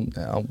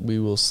 we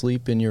will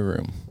sleep in your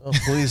room. Oh,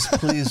 please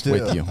do.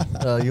 With you.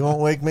 You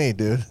won't wake me,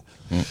 dude.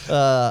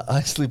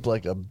 I sleep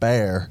like a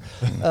bear.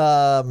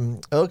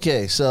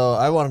 Okay, so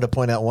I wanted to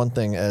point out one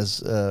thing as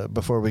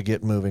before we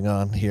get moving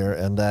on here,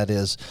 and that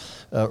is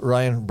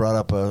Ryan brought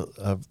up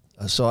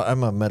so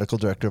I'm a medical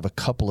director of a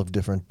couple of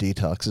different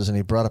detoxes, and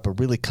he brought up a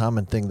really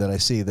common thing that I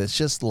see that's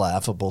just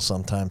laughable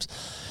sometimes.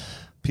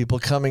 People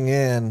coming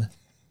in,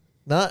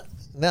 it's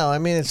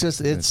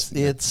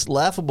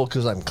laughable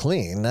because I'm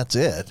clean. That's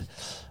it.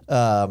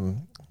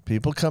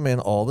 People come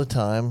in all the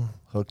time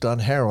hooked on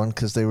heroin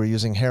because they were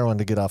using heroin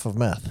to get off of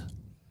meth,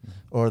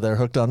 or they're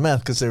hooked on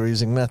meth because they were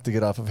using meth to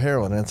get off of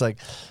heroin. And it's like,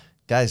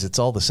 guys, it's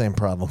all the same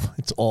problem.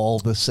 It's all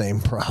the same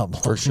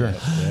problem. For sure.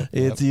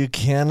 You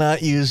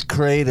cannot use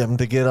kratom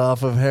to get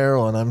off of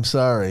heroin. I'm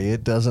sorry.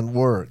 It doesn't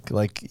work.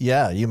 Like,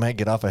 yeah, you might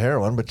get off of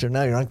heroin, but you're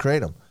on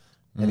kratom,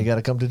 and you got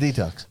to come to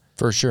detox.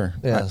 For sure.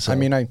 Yeah.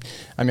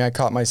 I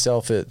caught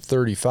myself at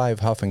 35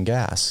 huffing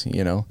gas,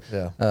 Yeah.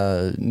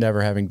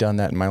 never having done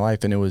that in my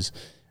life. And it was,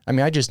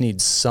 I just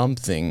need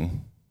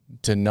something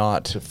to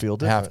not feel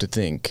have different. to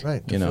think.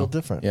 Right. To feel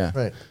different. Yeah.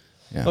 Right.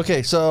 Yeah.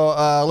 Okay. So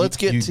let's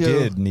get you to.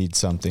 did need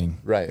something.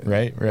 Right.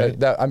 Right.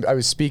 I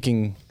was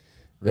speaking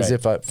as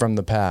if from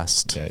the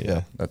past.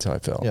 Yeah. That's how I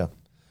felt. Yeah.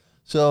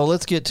 So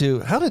let's get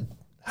to how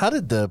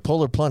did the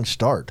polar plunge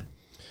start?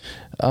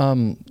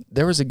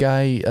 There was a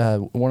guy,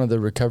 one of the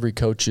recovery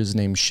coaches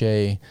named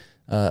Shay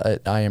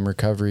at I Am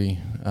Recovery,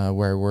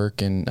 where I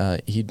work,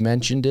 and he'd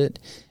mentioned it,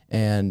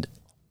 and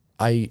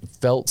I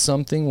felt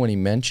something when he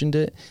mentioned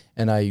it,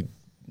 and I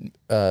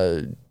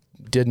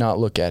did not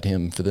look at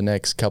him for the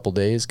next couple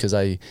days because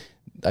I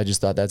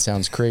just thought that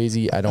sounds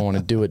crazy. I don't want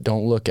to do it.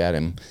 Don't look at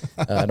him.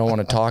 I don't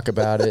want to talk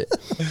about it.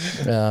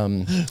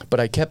 But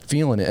I kept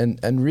feeling it,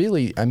 and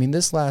really,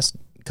 this last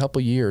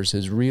couple years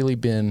has really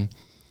been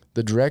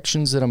the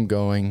directions that I'm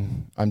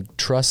going. I'm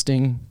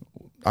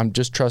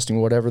just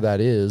trusting whatever that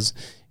is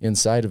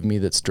inside of me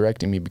that's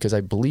directing me, because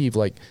I believe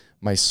like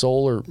my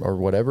soul or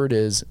whatever it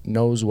is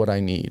knows what I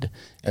need.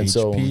 And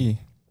HP.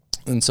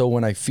 so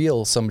when I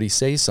feel somebody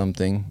say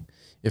something,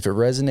 if it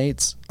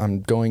resonates,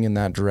 I'm going in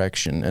that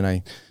direction.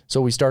 And so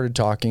we started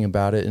talking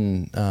about it,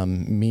 and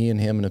me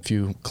and him and a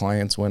few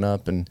clients went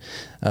up and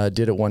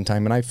did it one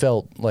time, and I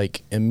felt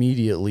like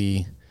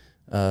immediately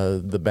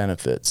the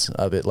benefits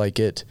of it. Like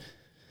it,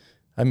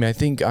 I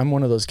think I'm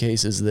one of those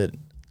cases that,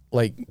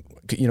 like,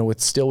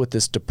 with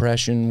this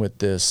depression, with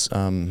this,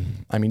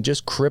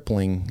 just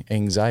crippling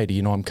anxiety.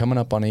 I'm coming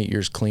up on 8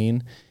 years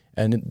clean,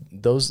 and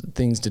those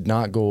things did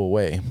not go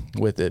away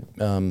with it.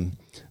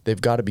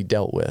 They've got to be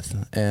dealt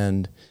with,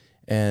 and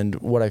And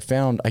what I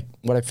found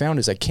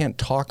is I can't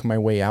talk my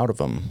way out of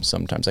them.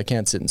 Sometimes I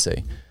can't sit and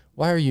say,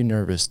 "Why are you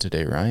nervous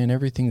today, Ryan?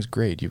 Everything's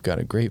great. You've got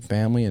a great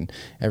family and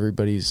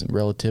everybody's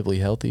relatively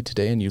healthy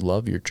today and you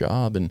love your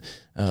job. And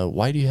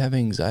why do you have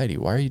anxiety?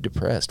 Why are you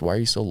depressed? Why are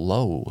you so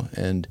low?"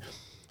 And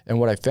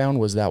what I found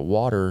was that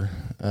water,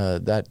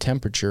 that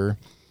temperature,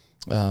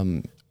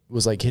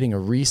 was like hitting a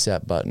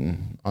reset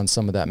button on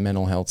some of that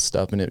mental health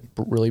stuff. And it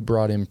really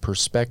brought in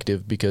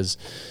perspective because,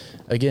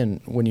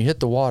 again, when you hit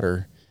the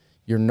water,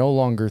 you're no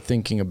longer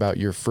thinking about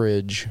your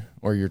fridge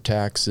or your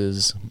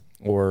taxes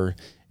or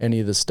any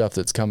of the stuff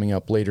that's coming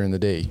up later in the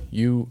day.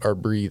 You are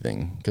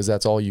breathing because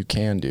that's all you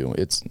can do.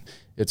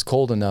 It's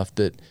cold enough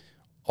that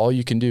all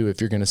you can do if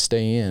you're going to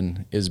stay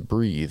in is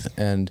breathe.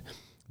 And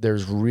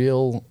there's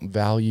real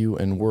value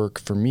and work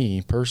for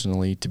me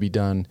personally to be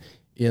done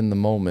in the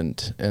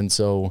moment. And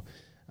so,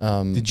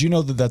 did you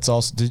know that that's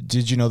also,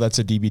 did you know that's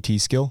a DBT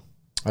skill?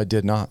 I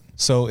did not.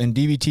 So in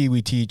DBT,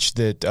 we teach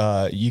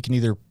that you can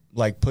either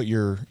like put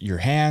your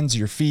hands,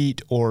 your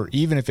feet, or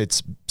even if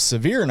it's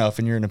severe enough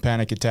and you're in a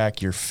panic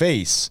attack, your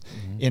face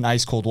in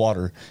ice cold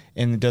water.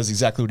 And it does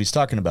exactly what he's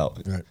talking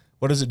about. Right.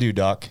 What does it do,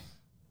 Doc?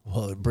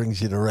 Well, it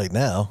brings you to right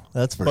now.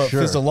 That's for But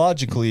sure.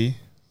 physiologically,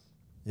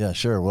 Yeah,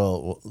 sure.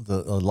 Well,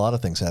 a lot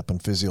of things happen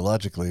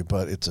physiologically,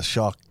 but it's a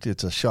shock.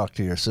 It's a shock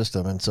to your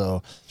system, and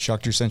so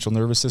shocked your central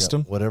nervous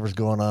system. whatever's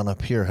going on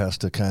up here has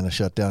to kind of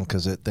shut down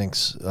because it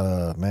thinks,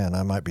 "Man,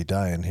 I might be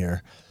dying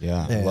here."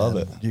 Yeah, I love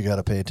it. You got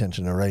to pay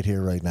attention to right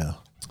here, right now.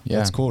 Yeah.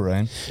 That's cool,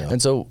 Ryan. Yeah.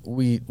 And so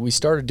we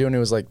started doing it.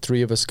 It was like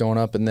 3 of us going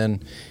up, and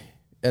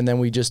then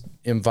we just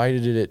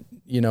invited it.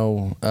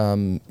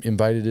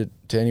 Invited it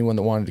to anyone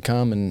that wanted to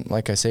come. And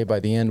like I say,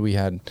 by the end we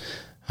had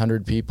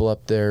 100 people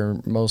up there,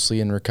 mostly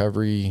in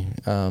recovery.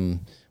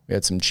 We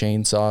had some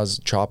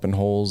chainsaws chopping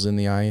holes in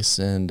the ice,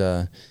 and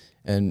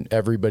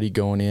everybody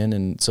going in.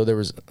 And so there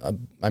was,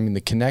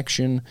 the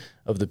connection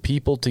of the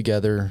people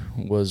together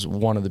was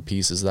one of the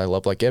pieces that I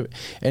love. Like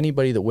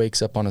anybody that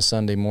wakes up on a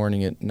Sunday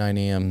morning at 9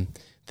 a.m.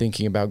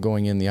 thinking about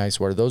going in the ice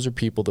water, those are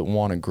people that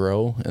want to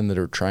grow and that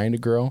are trying to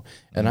grow.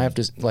 And I have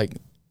to,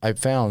 I've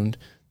found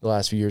the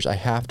last few years, I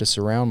have to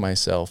surround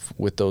myself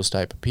with those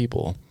type of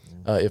people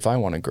if I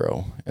want to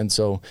grow. And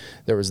so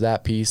there was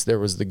that piece. There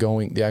was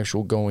the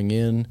actual going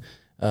in,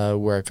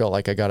 where I felt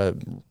like I got a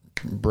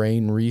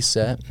brain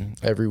reset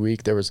every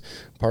week. There was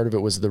part of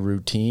it was the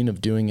routine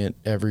of doing it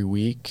every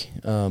week.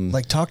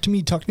 Talk to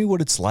me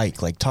what it's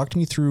like. Like, talk to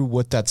me through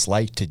what that's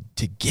like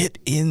to get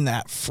in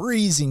that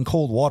freezing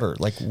cold water.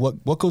 Like,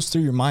 what goes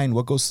through your mind?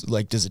 What goes,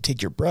 like, does it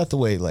take your breath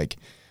away? Like,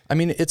 I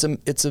mean, it's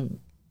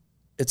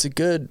a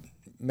good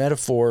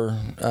metaphor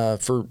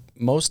for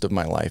most of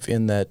my life,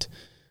 in that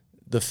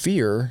the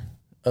fear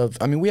of,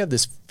 we have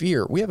this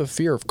fear. We have a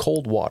fear of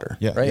cold water,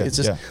 right? It's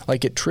just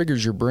like it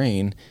triggers your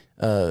brain.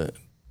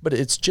 But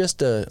it's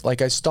just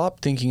I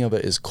stopped thinking of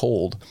it as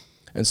cold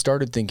and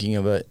started thinking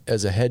of it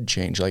as a head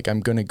change. Like, I'm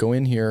going to go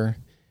in here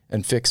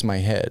and fix my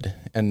head.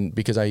 And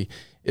because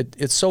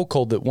it's so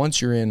cold that once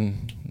you're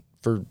in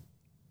for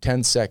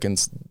 10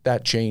 seconds,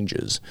 that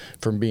changes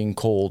from being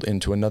cold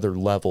into another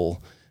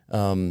level.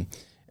 And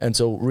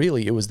so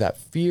really it was that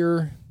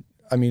fear.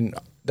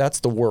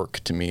 That's the work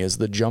to me, is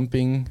the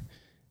jumping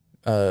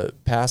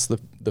past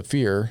the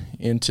fear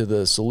into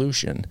the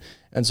solution.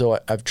 And so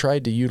I've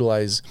tried to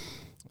utilize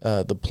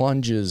the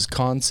plunges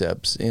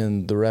concepts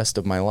in the rest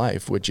of my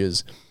life, which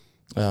is,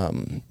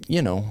 like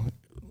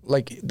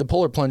the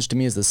polar plunge to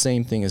me is the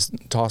same thing as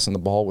tossing the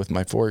ball with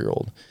my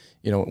 4-year-old.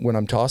 When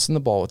I'm tossing the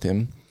ball with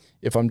him,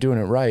 if I'm doing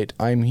it right,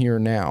 I'm here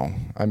now.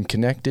 I'm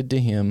connected to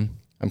him.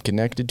 I'm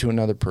connected to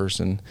another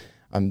person.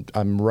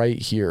 I'm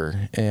right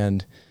here.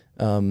 And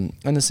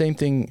the same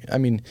thing,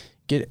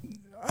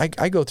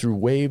 I go through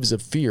waves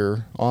of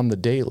fear on the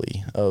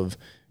daily of,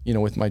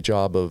 with my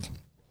job of,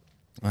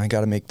 I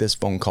got to make this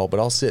phone call, but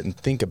I'll sit and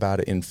think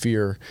about it in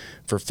fear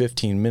for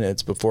 15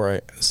 minutes before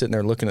I sitting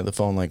there looking at the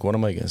phone. Like, what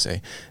am I going to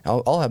say?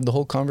 I'll have the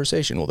whole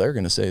conversation. Well, they're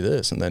going to say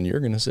this, and then you're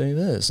going to say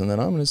this, and then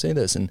I'm going to say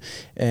this.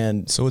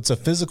 And so it's a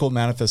physical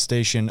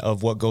manifestation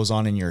of what goes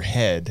on in your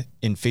head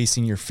in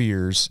facing your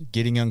fears,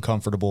 getting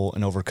uncomfortable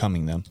and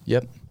overcoming them.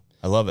 Yep.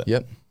 I love it.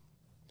 Yep.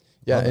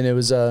 Yeah. And it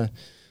was,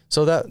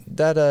 so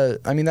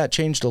that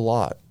changed a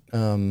lot,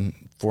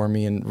 for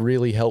me, and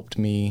really helped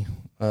me,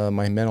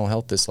 my mental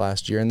health this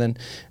last year. And then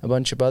a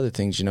bunch of other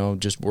things,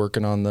 just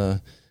working on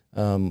the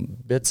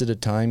bits at a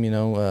time,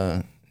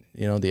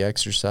 the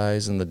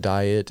exercise and the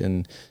diet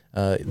and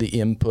the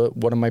input.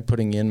 What am I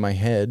putting in my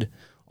head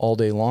all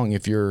day long?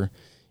 If you're,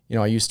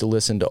 I used to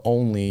listen to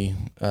only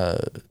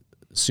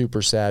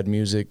super sad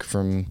music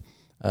from,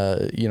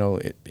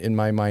 in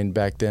my mind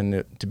back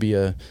then, to be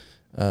a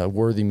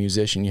worthy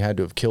musician, you had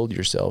to have killed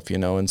yourself,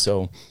 and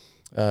so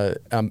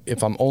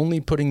if I'm only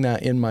putting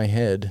that in my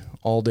head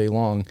all day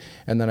long,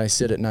 and then I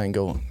sit at night and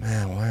go,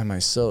 man, why am I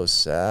so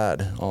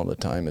sad all the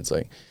time? It's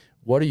like,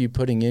 what are you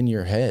putting in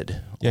your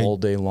head all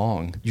day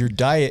long? Your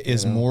diet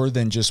is more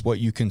than just what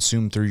you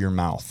consume through your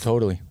mouth.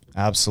 Totally.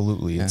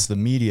 Absolutely. It's the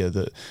media,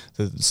 the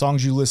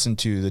songs you listen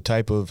to, the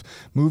type of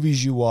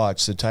movies you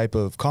watch, the type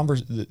of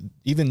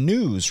even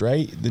news,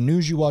 right? The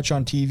news you watch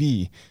on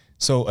TV.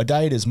 So a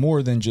diet is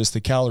more than just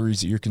the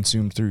calories that you're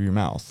consumed through your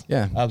mouth.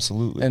 Yeah.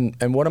 Absolutely.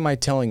 And what am I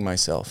telling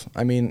myself?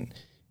 I mean,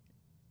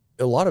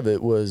 a lot of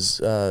it was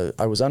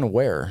I was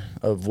unaware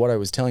of what I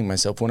was telling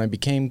myself. When I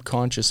became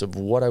conscious of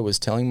what I was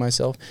telling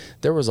myself,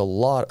 there was a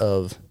lot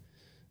of,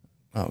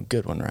 oh,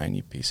 good one, Ryan,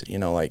 you piece of,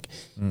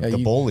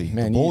 the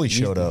bully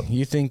showed up.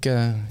 You think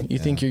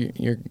think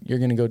you're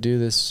going to go do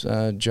this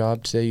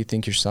job today? You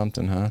think you're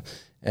something, huh?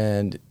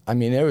 And I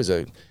mean, I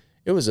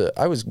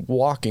was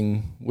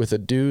walking with a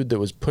dude that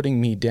was putting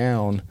me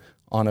down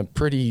on a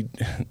pretty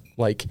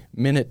like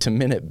minute to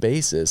minute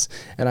basis,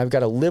 and I've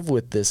got to live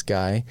with this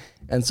guy.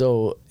 And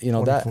so,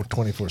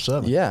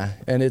 24/7. Yeah.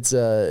 And it's,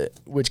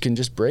 which can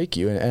just break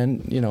you.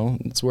 And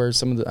it's where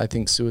some of the, I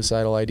think,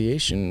 suicidal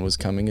ideation was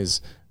coming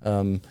is,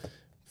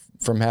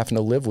 from having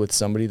to live with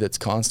somebody that's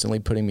constantly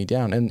putting me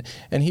down.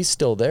 And he's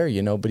still there,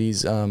 but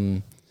he's,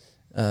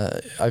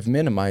 I've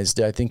minimized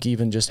it. I think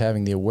even just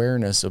having the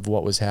awareness of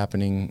what was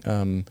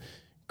happening,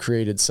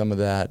 created some of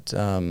that,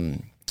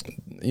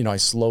 I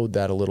slowed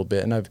that a little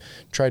bit, and I've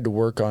tried to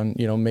work on,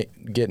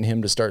 getting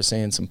him to start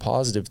saying some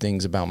positive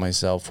things about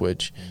myself,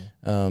 which,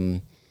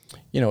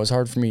 it's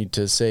hard for me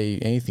to say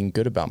anything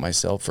good about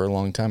myself for a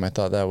long time. I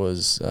thought that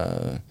was,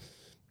 I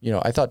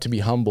thought to be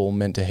humble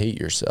meant to hate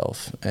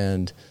yourself,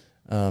 and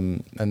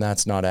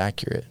that's not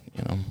accurate,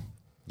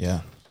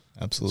 Yeah,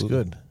 absolutely. It's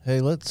good.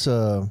 Hey, let's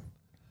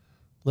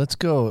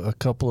go a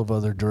couple of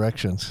other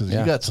directions because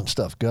you got some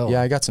stuff going.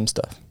 Yeah, I got some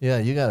stuff. Yeah,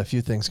 you got a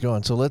few things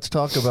going. So let's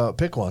talk about,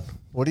 pick one.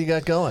 What do you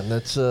got going?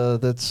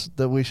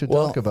 That we should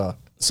talk about.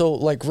 So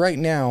like right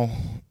now,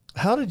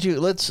 how did you?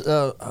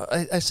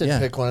 I said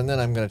pick one, and then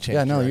I'm going to change.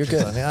 Yeah, no, you're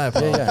good. I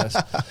apologize.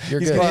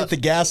 You're He's good. going to hit the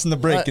gas and the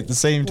brake at the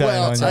same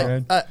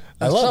time.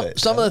 I love it.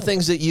 Some of the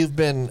things that you've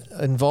been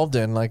involved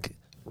in, like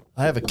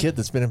I have a kid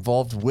that's been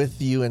involved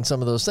with you in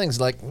some of those things,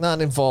 like not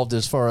involved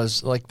as far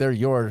as like they're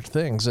your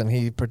things and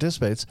he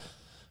participates,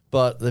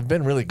 but they've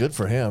been really good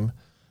for him.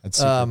 That's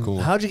super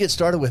cool. How'd you get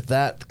started with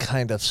that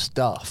kind of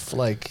stuff?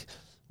 Like,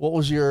 what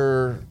was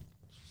your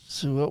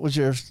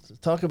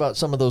talk about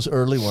some of those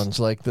early ones,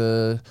 like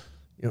the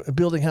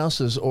building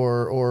houses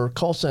or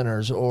call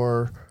centers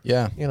or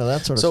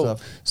that sort of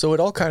stuff. So it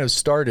all kind of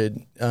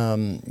started.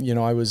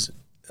 I was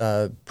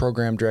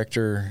program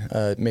director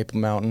at Maple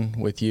Mountain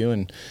with you,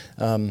 and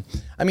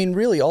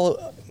really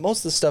most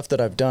of the stuff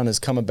that I've done has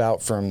come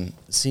about from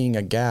seeing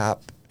a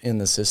gap in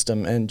the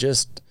system and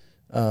just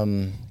I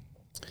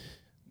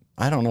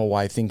don't know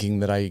why, thinking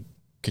that I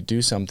could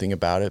do something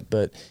about it,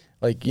 but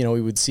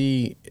we would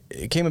see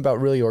it came about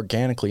really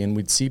organically, and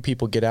we'd see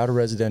people get out of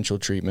residential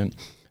treatment,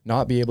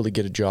 not be able to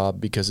get a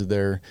job because of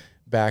their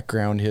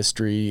background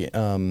history,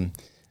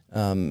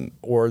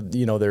 or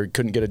they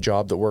couldn't get a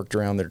job that worked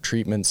around their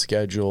treatment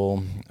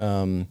schedule.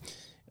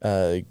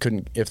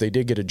 If they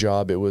did get a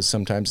job, it was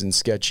sometimes in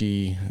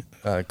sketchy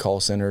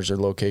call centers or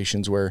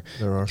locations where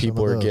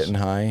people are getting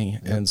high,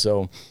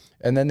 yep.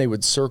 And then they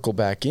would circle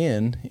back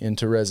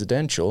into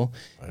residential,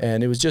 right.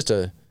 And it was just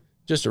a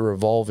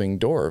revolving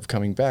door of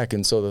coming back.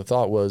 And so the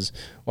thought was,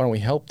 why don't we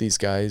help these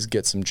guys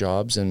get some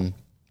jobs? And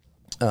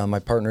my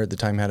partner at the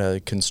time had a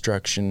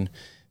construction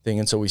thing,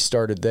 and so we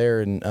started there.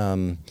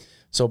 And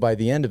so by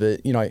the end of it,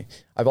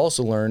 I've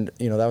also learned,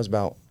 that was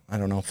about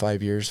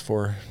 5 years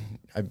but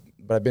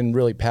I've been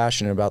really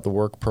passionate about the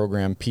work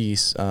program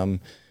piece for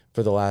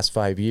the last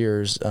 5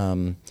 years,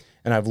 and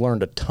I've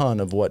learned a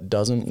ton of what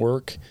doesn't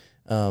work.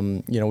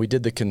 We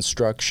did the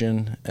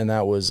construction, and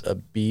that was a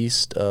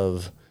beast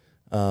of,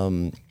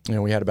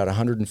 we had about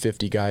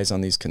 150 guys on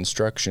these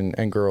construction,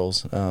 and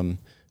girls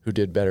who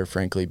did better,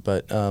 frankly,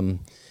 but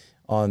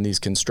on these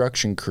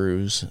construction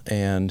crews,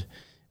 and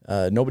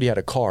nobody had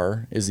a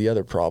car is the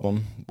other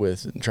problem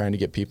with trying to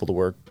get people to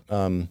work.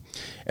 And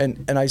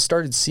I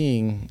started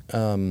seeing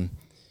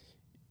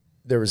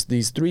there was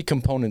these three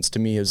components to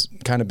me has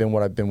kind of been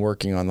what I've been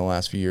working on the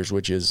last few years,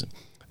 which is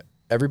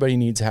everybody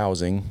needs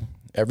housing,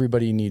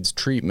 everybody needs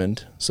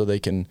treatment so they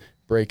can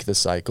break the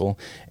cycle,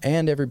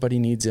 and everybody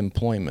needs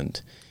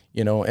employment.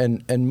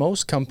 And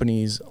most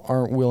companies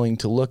aren't willing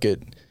to look at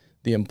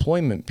the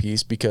employment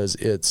piece because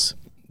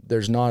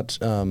there's not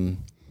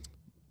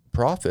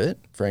profit,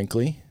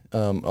 frankly,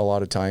 a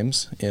lot of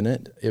times in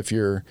it. If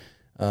you're,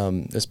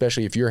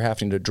 especially if you're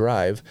having to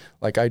drive,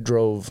 like I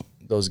drove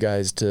those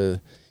guys to,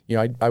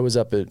 I was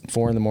up at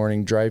 4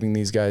 a.m. driving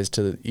these guys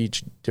to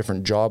each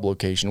different job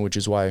location, which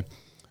is why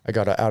I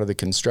got out of the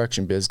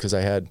construction biz, because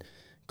I had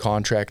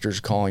contractors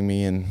calling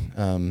me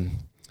and,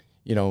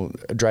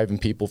 driving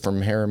people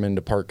from Harriman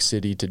to Park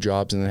City to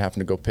jobs and then having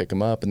to go pick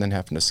them up and then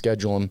having to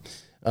schedule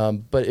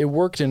them. But it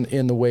worked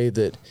in the way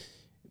that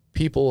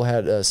people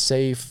had a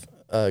safe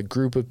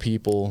group of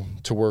people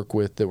to work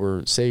with that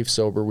were safe,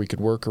 sober. We could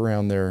work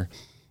around their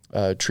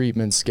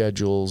treatment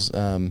schedules.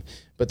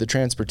 But the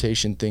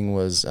transportation thing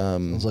was, It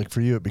was like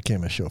for you, it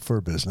became a chauffeur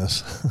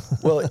business.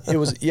 well, it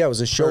was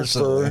a chauffeur.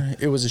 Personally.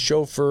 It was a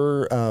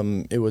chauffeur.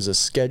 It was a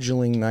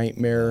scheduling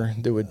nightmare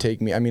that would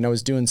take me. I mean, I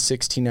was doing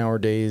 16-hour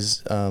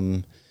days,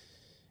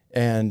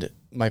 and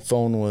my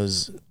phone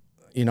was,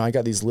 I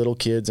got these little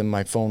kids, and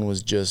my phone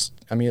was just,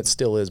 it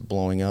still is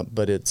blowing up,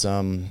 but it's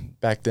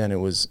back then it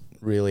was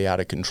really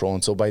out of control.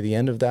 And so by the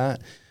end of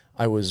that,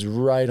 I was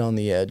right on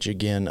the edge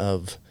again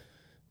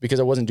because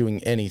I wasn't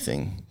doing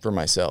anything for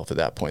myself at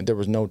that point. There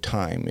was no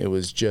time. It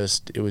was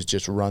just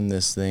run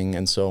this thing.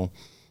 And so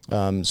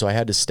I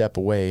had to step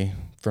away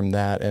from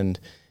that, and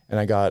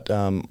I got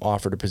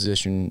offered a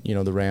position,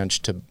 the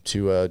ranch to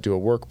do a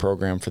work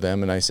program for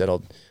them. And I said,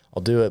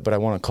 I'll do it, but I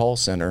want a call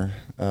center.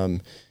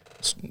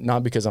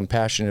 Not because I'm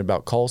passionate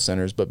about call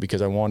centers, but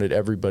because I wanted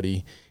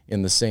everybody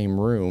in the same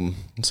room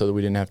so that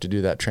we didn't have to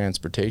do that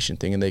transportation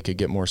thing and they could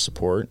get more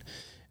support.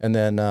 And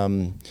then,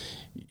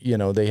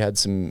 they had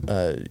some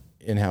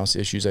in-house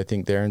issues, I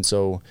think, there. And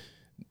so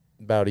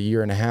about a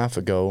year and a half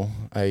ago,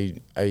 I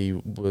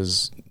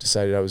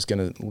decided I was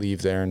going to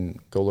leave there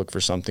and go look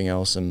for something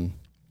else, and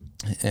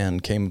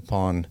came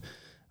upon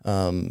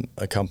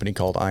a company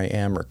called I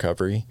Am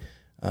Recovery,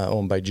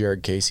 owned by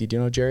Jared Casey. Do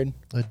you know Jared?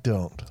 I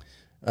don't.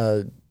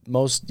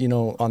 Most,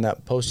 on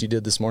that post you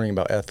did this morning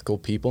about ethical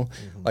people,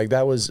 like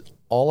that was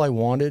all I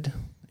wanted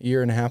a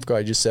year and a half ago.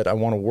 I just said, I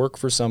want to work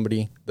for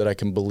somebody that I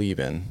can believe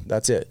in.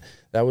 That's it.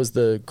 That was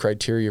the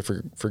criteria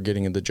for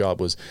getting the job,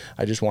 was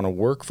I just want to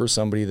work for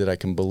somebody that I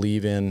can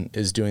believe in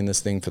is doing this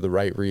thing for the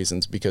right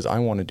reasons, because I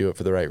want to do it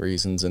for the right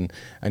reasons, and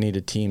I need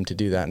a team to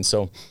do that. And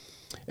so,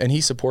 and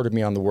he supported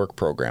me on the work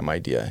program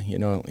idea.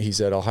 He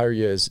said, I'll hire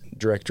you as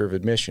director of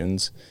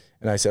admissions.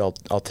 And I said,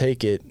 I'll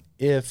take it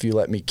if you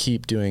let me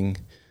keep doing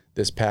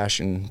this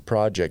passion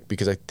project,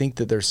 because I think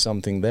that there's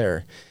something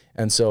there.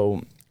 And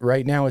so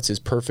right now it's as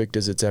perfect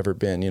as it's ever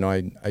been.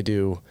 I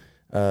do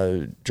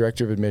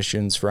director of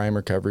admissions for I Am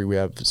Recovery. We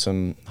have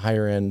some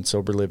higher end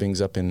sober livings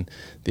up in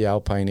the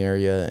Alpine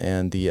area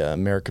and the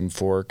American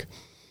Fork.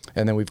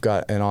 And then we've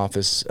got an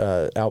office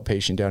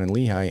outpatient down in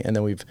Lehigh. And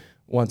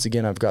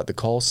then I've got the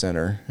call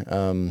center,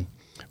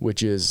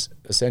 which is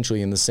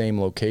essentially in the same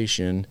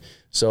location.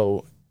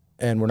 So,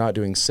 and we're not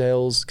doing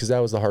sales, because that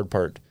was the hard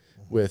part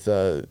with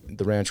the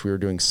ranch. We were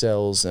doing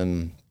sales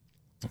and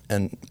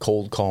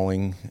cold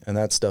calling, and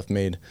that stuff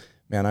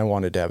I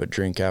wanted to have a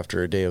drink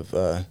after a day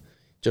of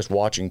just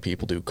watching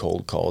people do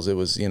cold calls. It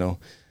was, it's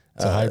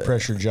a high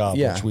pressure job,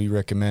 which we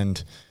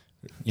recommend,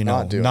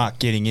 not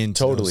getting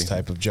into those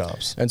type of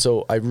jobs. And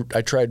so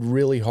I tried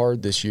really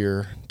hard this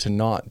year to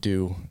not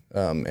do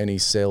any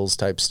sales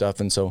type stuff.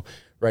 And so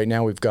right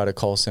now we've got a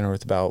call center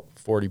with about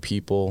 40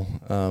 people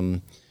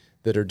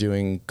that are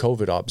doing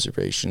COVID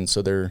observations.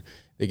 So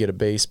they get a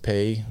base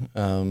pay,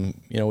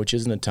 which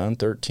isn't a ton,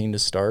 13 to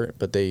start,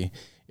 but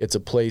it's a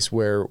place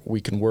where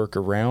we can work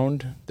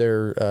around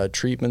their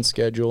treatment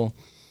schedule.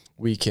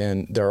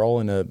 They're all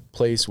in a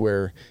place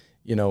where,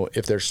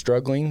 if they're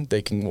struggling,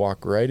 they can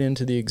walk right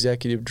into the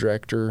executive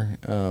director,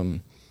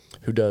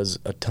 who does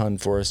a ton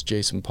for us,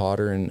 Jason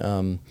Potter,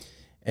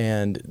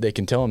 and they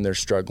can tell them they're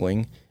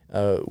struggling,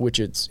 which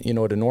it's,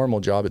 at a normal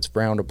job, it's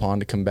frowned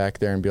upon to come back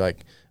there and be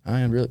like,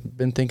 I've really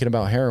been thinking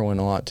about heroin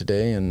a lot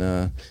today.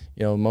 And,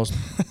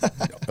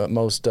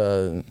 most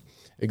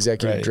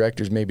executive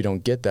directors maybe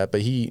don't get that, but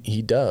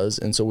he does.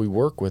 And so we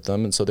work with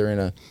them. And so they're in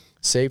a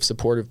safe,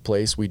 supportive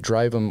place. We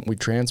drive them, we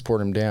transport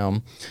them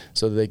down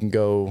so that they can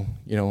go,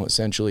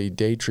 essentially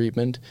day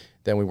treatment.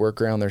 Then we work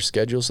around their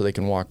schedule so they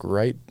can walk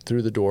right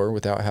through the door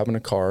without having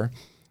a car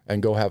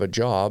and go have a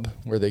job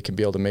where they can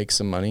be able to make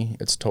some money.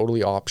 It's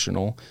totally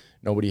optional.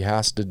 Nobody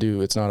has to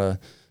do, it's not a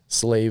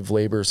slave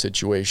labor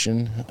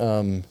situation.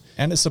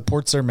 And it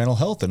supports their mental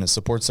health and it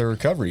supports their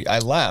recovery. I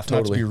laugh,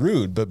 not to be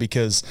rude, but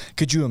because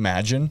could you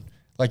imagine,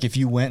 like, if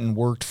you went and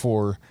worked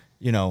for,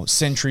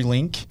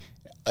 CenturyLink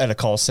at a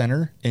call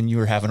center and you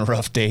were having a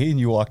rough day and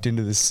you walked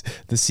into the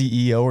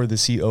CEO or the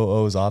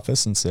COO's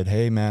office and said,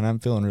 hey man, I'm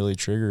feeling really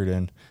triggered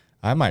and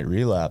I might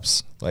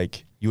relapse.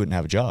 Like, you wouldn't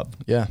have a job.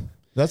 Yeah.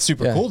 That's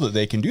super cool that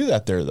they can do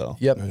that there, though.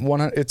 Yep,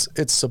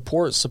 it's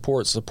support.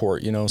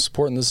 Supporting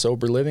the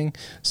sober living,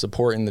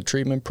 supporting the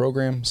treatment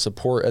program,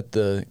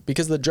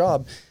 because the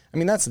job.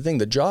 That's the thing.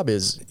 The job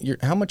is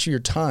how much of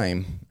your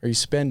time are you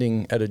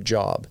spending at a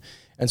job,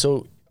 and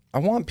so I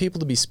want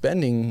people to be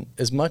spending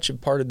as much a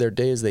part of their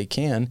day as they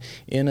can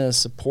in a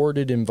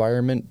supported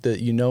environment that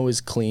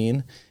is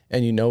clean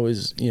and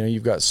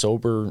you've got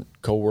sober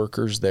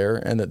coworkers there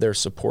and that they're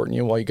supporting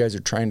you while you guys are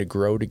trying to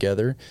grow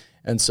together,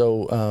 and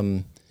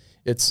so.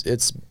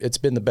 It's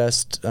been the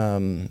best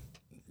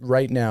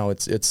right now.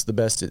 It's the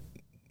best.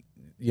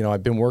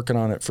 I've been working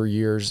on it for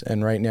years,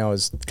 and right now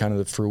is kind of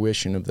the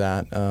fruition of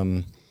that.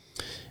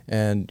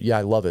 And yeah,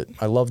 I love it.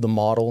 I love the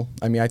model.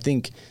 I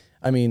think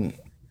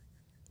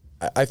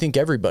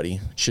everybody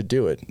should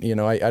do it.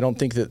 I don't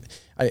think that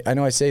I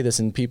know I say this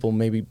and people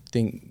maybe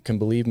can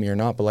believe me or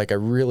not, but like I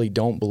really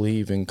don't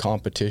believe in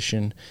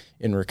competition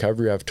in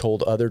recovery. I've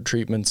told other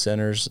treatment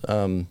centers,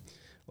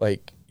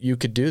 like, you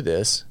could do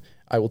this.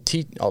 I'll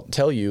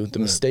tell you the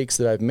mistakes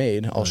that I've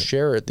made. I'll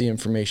share the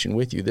information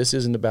with you. This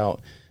isn't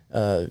about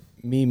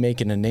me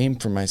making a name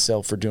for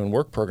myself for doing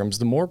work programs.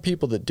 The more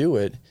people that do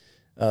it,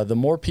 the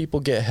more people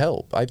get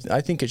help.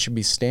 I think it should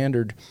be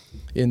standard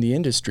in the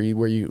industry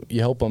where you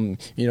help them.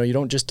 You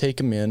don't just take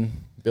them in,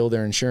 bill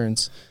their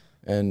insurance,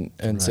 and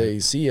say,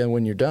 see ya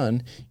when you're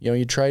done.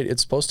 You try.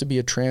 It's supposed to be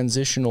a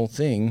transitional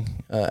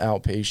thing,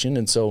 outpatient.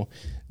 And so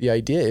the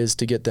idea is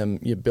to get them,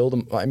 you build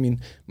them. I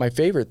mean, my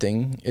favorite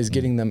thing is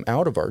getting them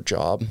out of our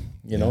job,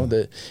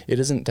 that it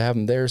isn't to have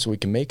them there so we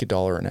can make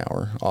 $1 an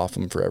hour off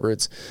them forever.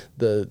 It's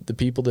the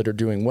people that are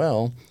doing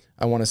well.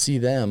 I want to see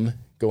them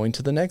going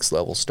to the next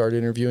level, start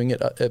interviewing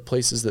at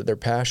places that they're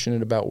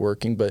passionate about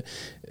working, but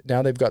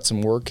now they've got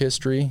some work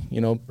history,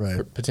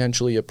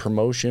 potentially a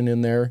promotion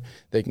in there.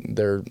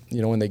 They're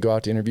when they go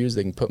out to interviews,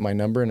 they can put my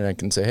number in and I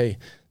can say, hey,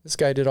 this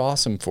guy did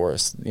awesome for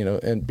us,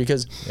 and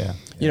because,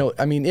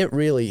 I mean, it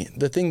really,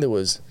 the thing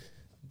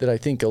that I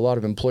think a lot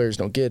of employers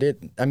don't get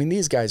it. I mean,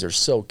 these guys are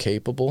so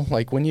capable.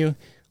 Like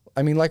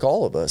like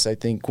all of us, I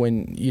think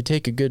when you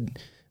take a good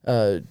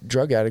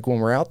drug addict, when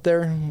we're out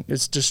there,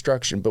 it's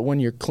destruction. But when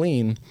you're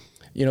clean,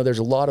 there's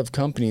a lot of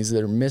companies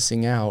that are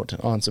missing out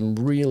on some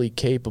really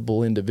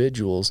capable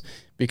individuals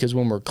because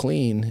when we're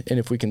clean, and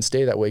if we can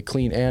stay that way,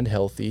 clean and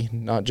healthy,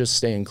 not just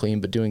staying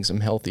clean, but doing some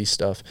healthy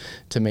stuff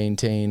to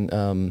maintain,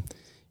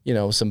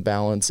 some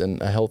balance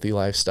and a healthy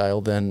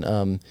lifestyle,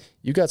 then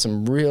you got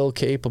some real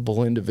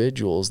capable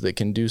individuals that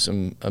can do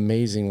some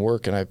amazing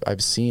work, and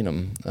I've seen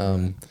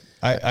them.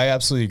 I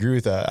absolutely agree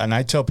with that. And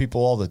I tell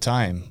people all the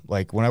time,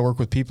 like when I work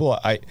with people,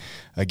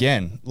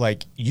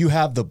 you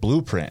have the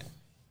blueprint.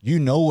 You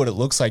know what it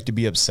looks like to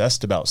be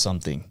obsessed about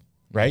something,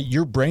 right?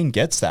 Your brain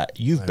gets that.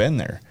 You've been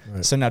there.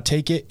 Right. So now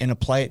take it and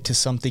apply it to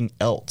something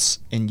else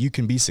and you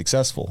can be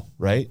successful,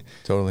 right?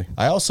 Totally.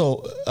 I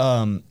also,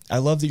 I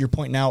love that you're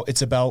pointing out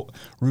it's about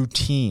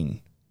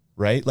routine,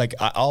 right? Like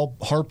I'll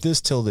harp this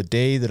till the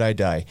day that I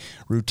die.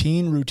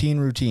 Routine. In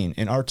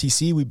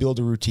RTC, we build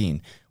a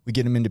routine. We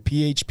get them into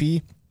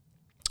PHP.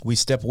 We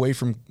step away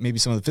from maybe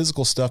some of the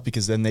physical stuff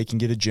because then they can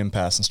get a gym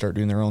pass and start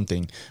doing their own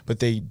thing. But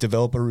they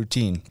develop a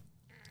routine.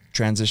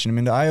 Transition them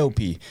into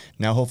IOP.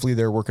 Now, hopefully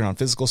they're working on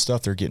physical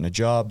stuff. They're getting a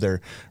job. They're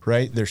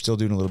still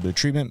doing a little bit of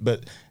treatment,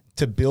 but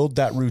to build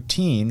that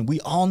routine, we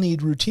all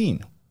need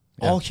routine.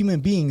 Yeah. All human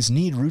beings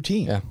need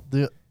routine.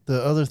 Yeah.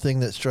 The other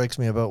thing that strikes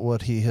me about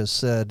what he has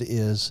said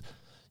is,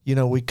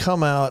 we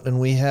come out and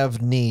we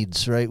have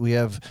needs, right?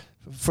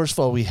 First of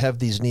all, we have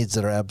these needs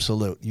that are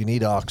absolute. You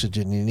need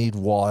oxygen, you need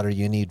water,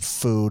 you need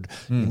food,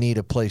 you need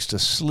a place to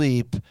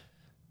sleep,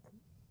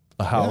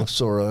 a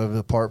house or an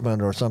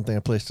apartment or something,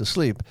 a place to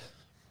sleep.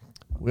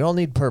 We all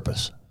need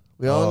purpose.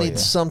 We all need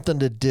something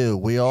to do.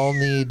 We all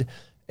need,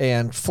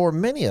 and for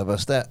many of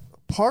us, that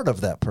part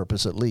of that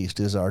purpose, at least,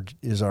 is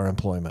our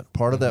employment.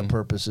 Part of that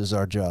purpose is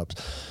our jobs.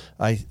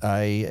 I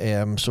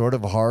am sort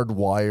of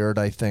hardwired,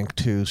 I think,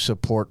 to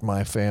support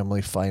my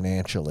family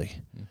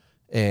financially.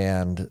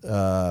 And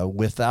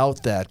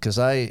without that, because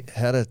I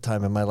had a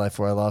time in my life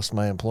where I lost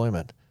my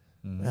employment.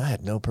 I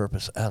had no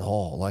purpose at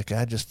all. Like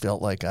I just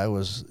felt like I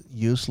was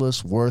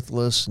useless,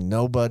 worthless,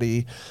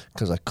 nobody,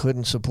 because I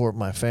couldn't support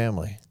my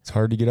family. It's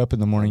hard to get up in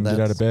the morning and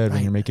get out of bed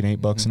when you're making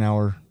 $8 an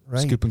hour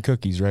scooping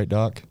cookies, right,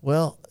 Doc?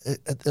 Well,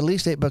 at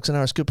least $8 an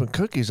hour scooping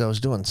cookies, I was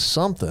doing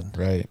something.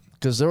 Right.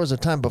 Because there was a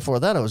time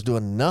before that I was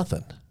doing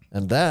nothing.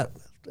 And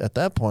at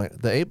that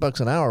point, the $8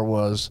 an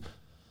hour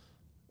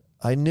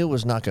I knew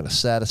was not going to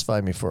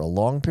satisfy me for a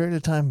long period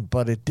of time,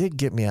 but it did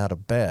get me out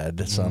of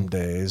bed some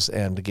days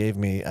and gave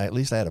me, at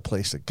least I had a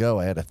place to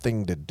go. I had a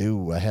thing to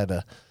do. I had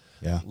a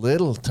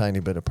little tiny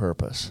bit of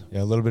purpose.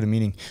 Yeah, a little bit of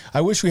meaning. I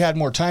wish we had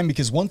more time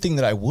because one thing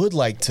that I would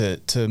like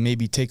to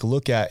maybe take a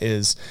look at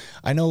is,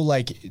 I know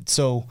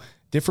so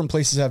different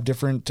places have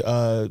different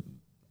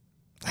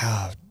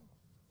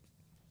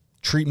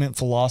treatment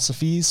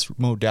philosophies,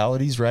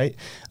 modalities, right?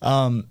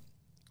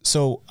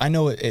 So I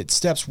know at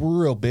Steps,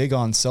 we're real big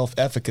on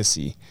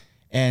self-efficacy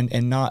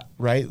and not,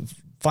 right,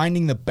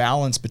 finding the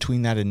balance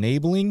between that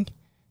enabling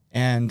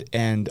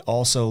and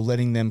also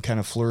letting them kind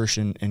of flourish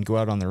and go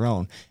out on their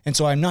own. And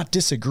so I'm not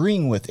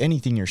disagreeing with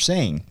anything you're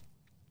saying.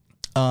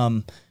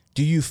 Do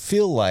you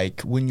feel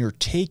like when you're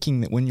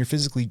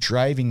physically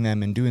driving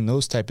them and doing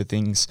those type of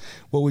things,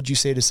 what would you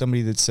say to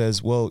somebody that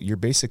says, well, you're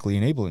basically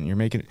enabling, you're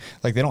making it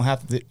like they don't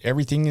have to,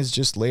 everything is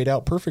just laid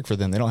out perfect for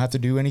them. They don't have to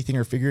do anything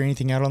or figure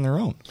anything out on their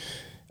own.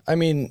 I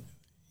mean,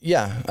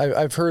 yeah,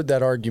 I've heard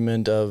that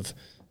argument of,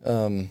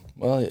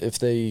 if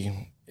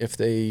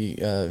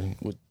they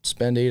would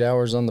spend 8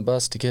 hours on the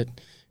bus to get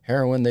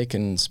heroin, they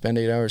can spend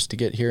 8 hours to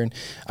get here. And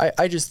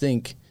I just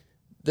think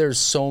there's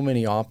so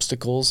many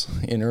obstacles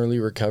in early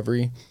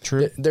recovery.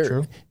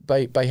 True.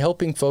 By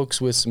helping folks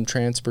with some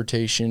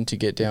transportation to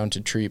get down to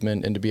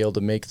treatment and to be able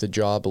to make the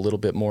job a little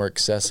bit more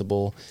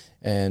accessible,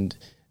 and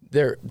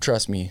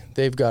trust me,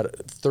 they've got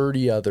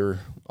 30 other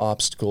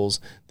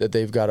obstacles that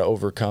they've got to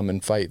overcome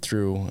and fight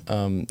through.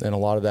 And a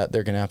lot of that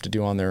they're going to have to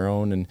do on their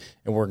own, and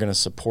we're going to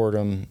support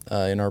them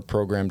in our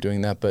program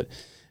doing that. But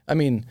I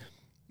mean,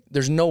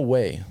 there's no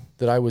way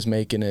that I was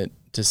making it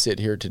to sit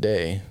here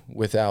today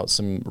without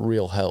some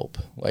real help.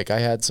 Like, I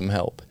had some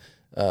help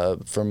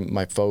from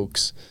my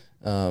folks,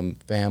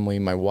 family,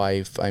 my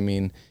wife. I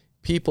mean,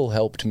 people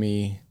helped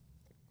me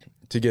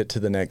to get to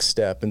the next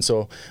step. And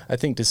so I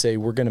think to say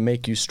we're going to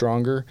make you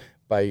stronger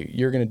by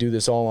you're going to do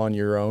this all on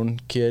your own,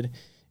 kid,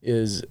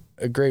 is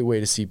a great way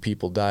to see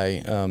people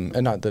die.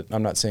 And not that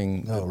I'm not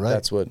saying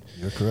that's what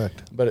you're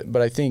correct.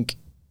 But I think,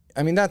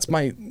 I mean,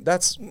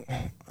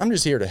 I'm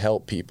just here to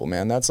help people,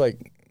 man. That's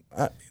like,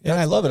 I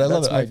love it. I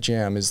love it. That's my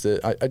jam, is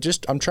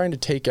that I'm trying to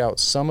take out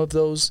some of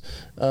those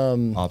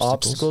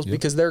obstacles yep.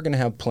 because they're going to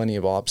have plenty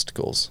of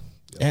obstacles.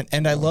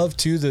 And I love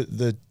too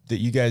that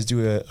you guys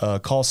do a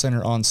call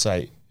center on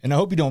site. And I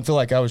hope you don't feel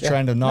like I was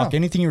trying to knock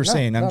anything you were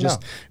saying. I'm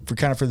just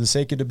for the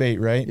sake of debate,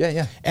 right?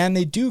 Yeah. And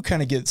they do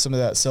kind of get some of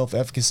that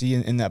self-efficacy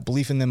and that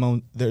belief in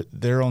them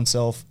their own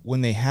self when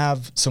they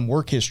have some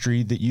work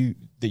history that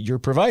you're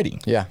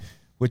providing. Yeah.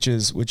 Which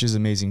is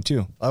amazing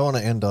too. I want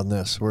to end on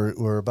this.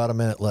 We're about a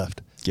minute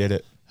left. Get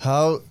it.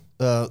 How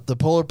the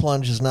polar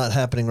plunge is not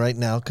happening right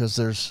now because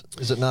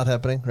is it not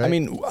happening? Right. I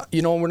mean,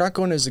 we're not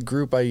going as a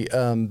group.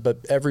 But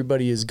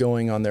everybody is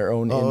going on their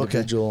own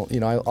individual.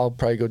 Okay. I'll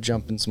probably go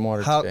jump in some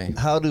water today.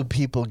 How do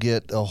people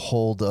get a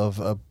hold of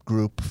a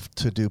group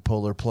to do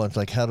polar plunge?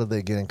 Like, how do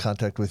they get in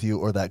contact with you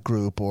or that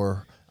group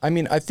or? I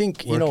mean, I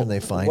think, Where can they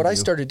find what you? I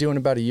started doing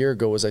about a year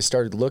ago was I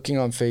started looking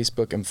on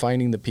Facebook and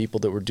finding the people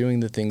that were doing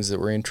the things that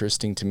were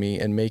interesting to me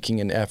and making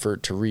an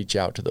effort to reach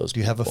out to those people. Do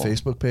you have a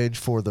Facebook page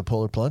for the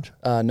polar plunge?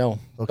 No.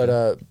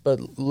 Okay.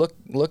 But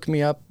look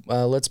me up.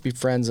 Let's be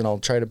friends, and I'll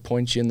try to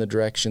point you in the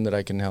direction that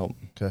I can help.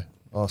 Okay.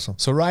 Awesome.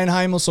 So Ryan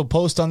Heimels will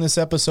post on this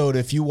episode.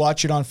 If you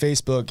watch it on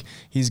Facebook,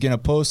 he's going to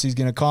post, he's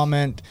going to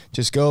comment.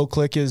 Just go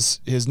click his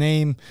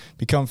name,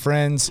 become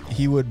friends.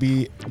 He would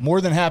be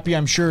more than happy,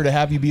 I'm sure, to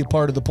have you be a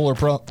part of the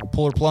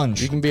polar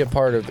plunge. You can be a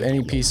part of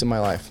any piece of my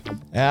life.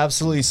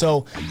 Absolutely.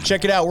 So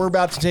check it out. We're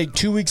about to take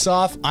 2 weeks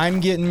off. I'm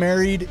getting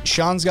married.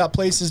 Sean's got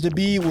places to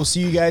be. We'll see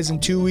you guys in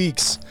 2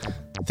 weeks.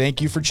 Thank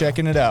you for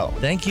checking it out.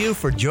 Thank you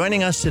for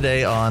joining us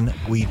today on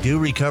We Do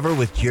Recover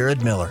with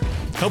Jared Miller.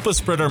 Help us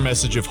spread our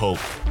message of hope.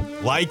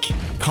 Like,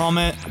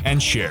 comment,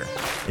 and share.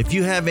 If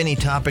you have any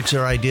topics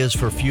or ideas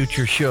for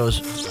future shows,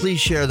 please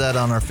share that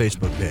on our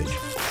Facebook page.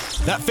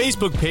 That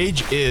Facebook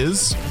page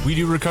is We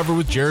Do Recover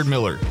with Jared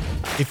Miller.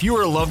 If you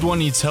or a loved one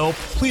needs help,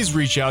 please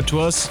reach out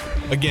to us.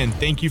 Again,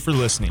 thank you for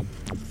listening.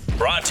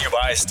 Brought to you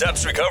by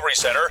Steps Recovery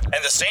Center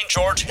and the St.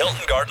 George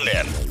Hilton Garden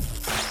Inn.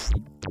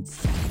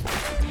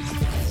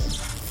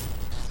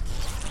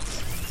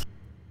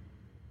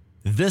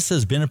 This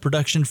has been a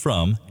production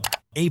from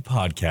A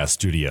Podcast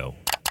Studio.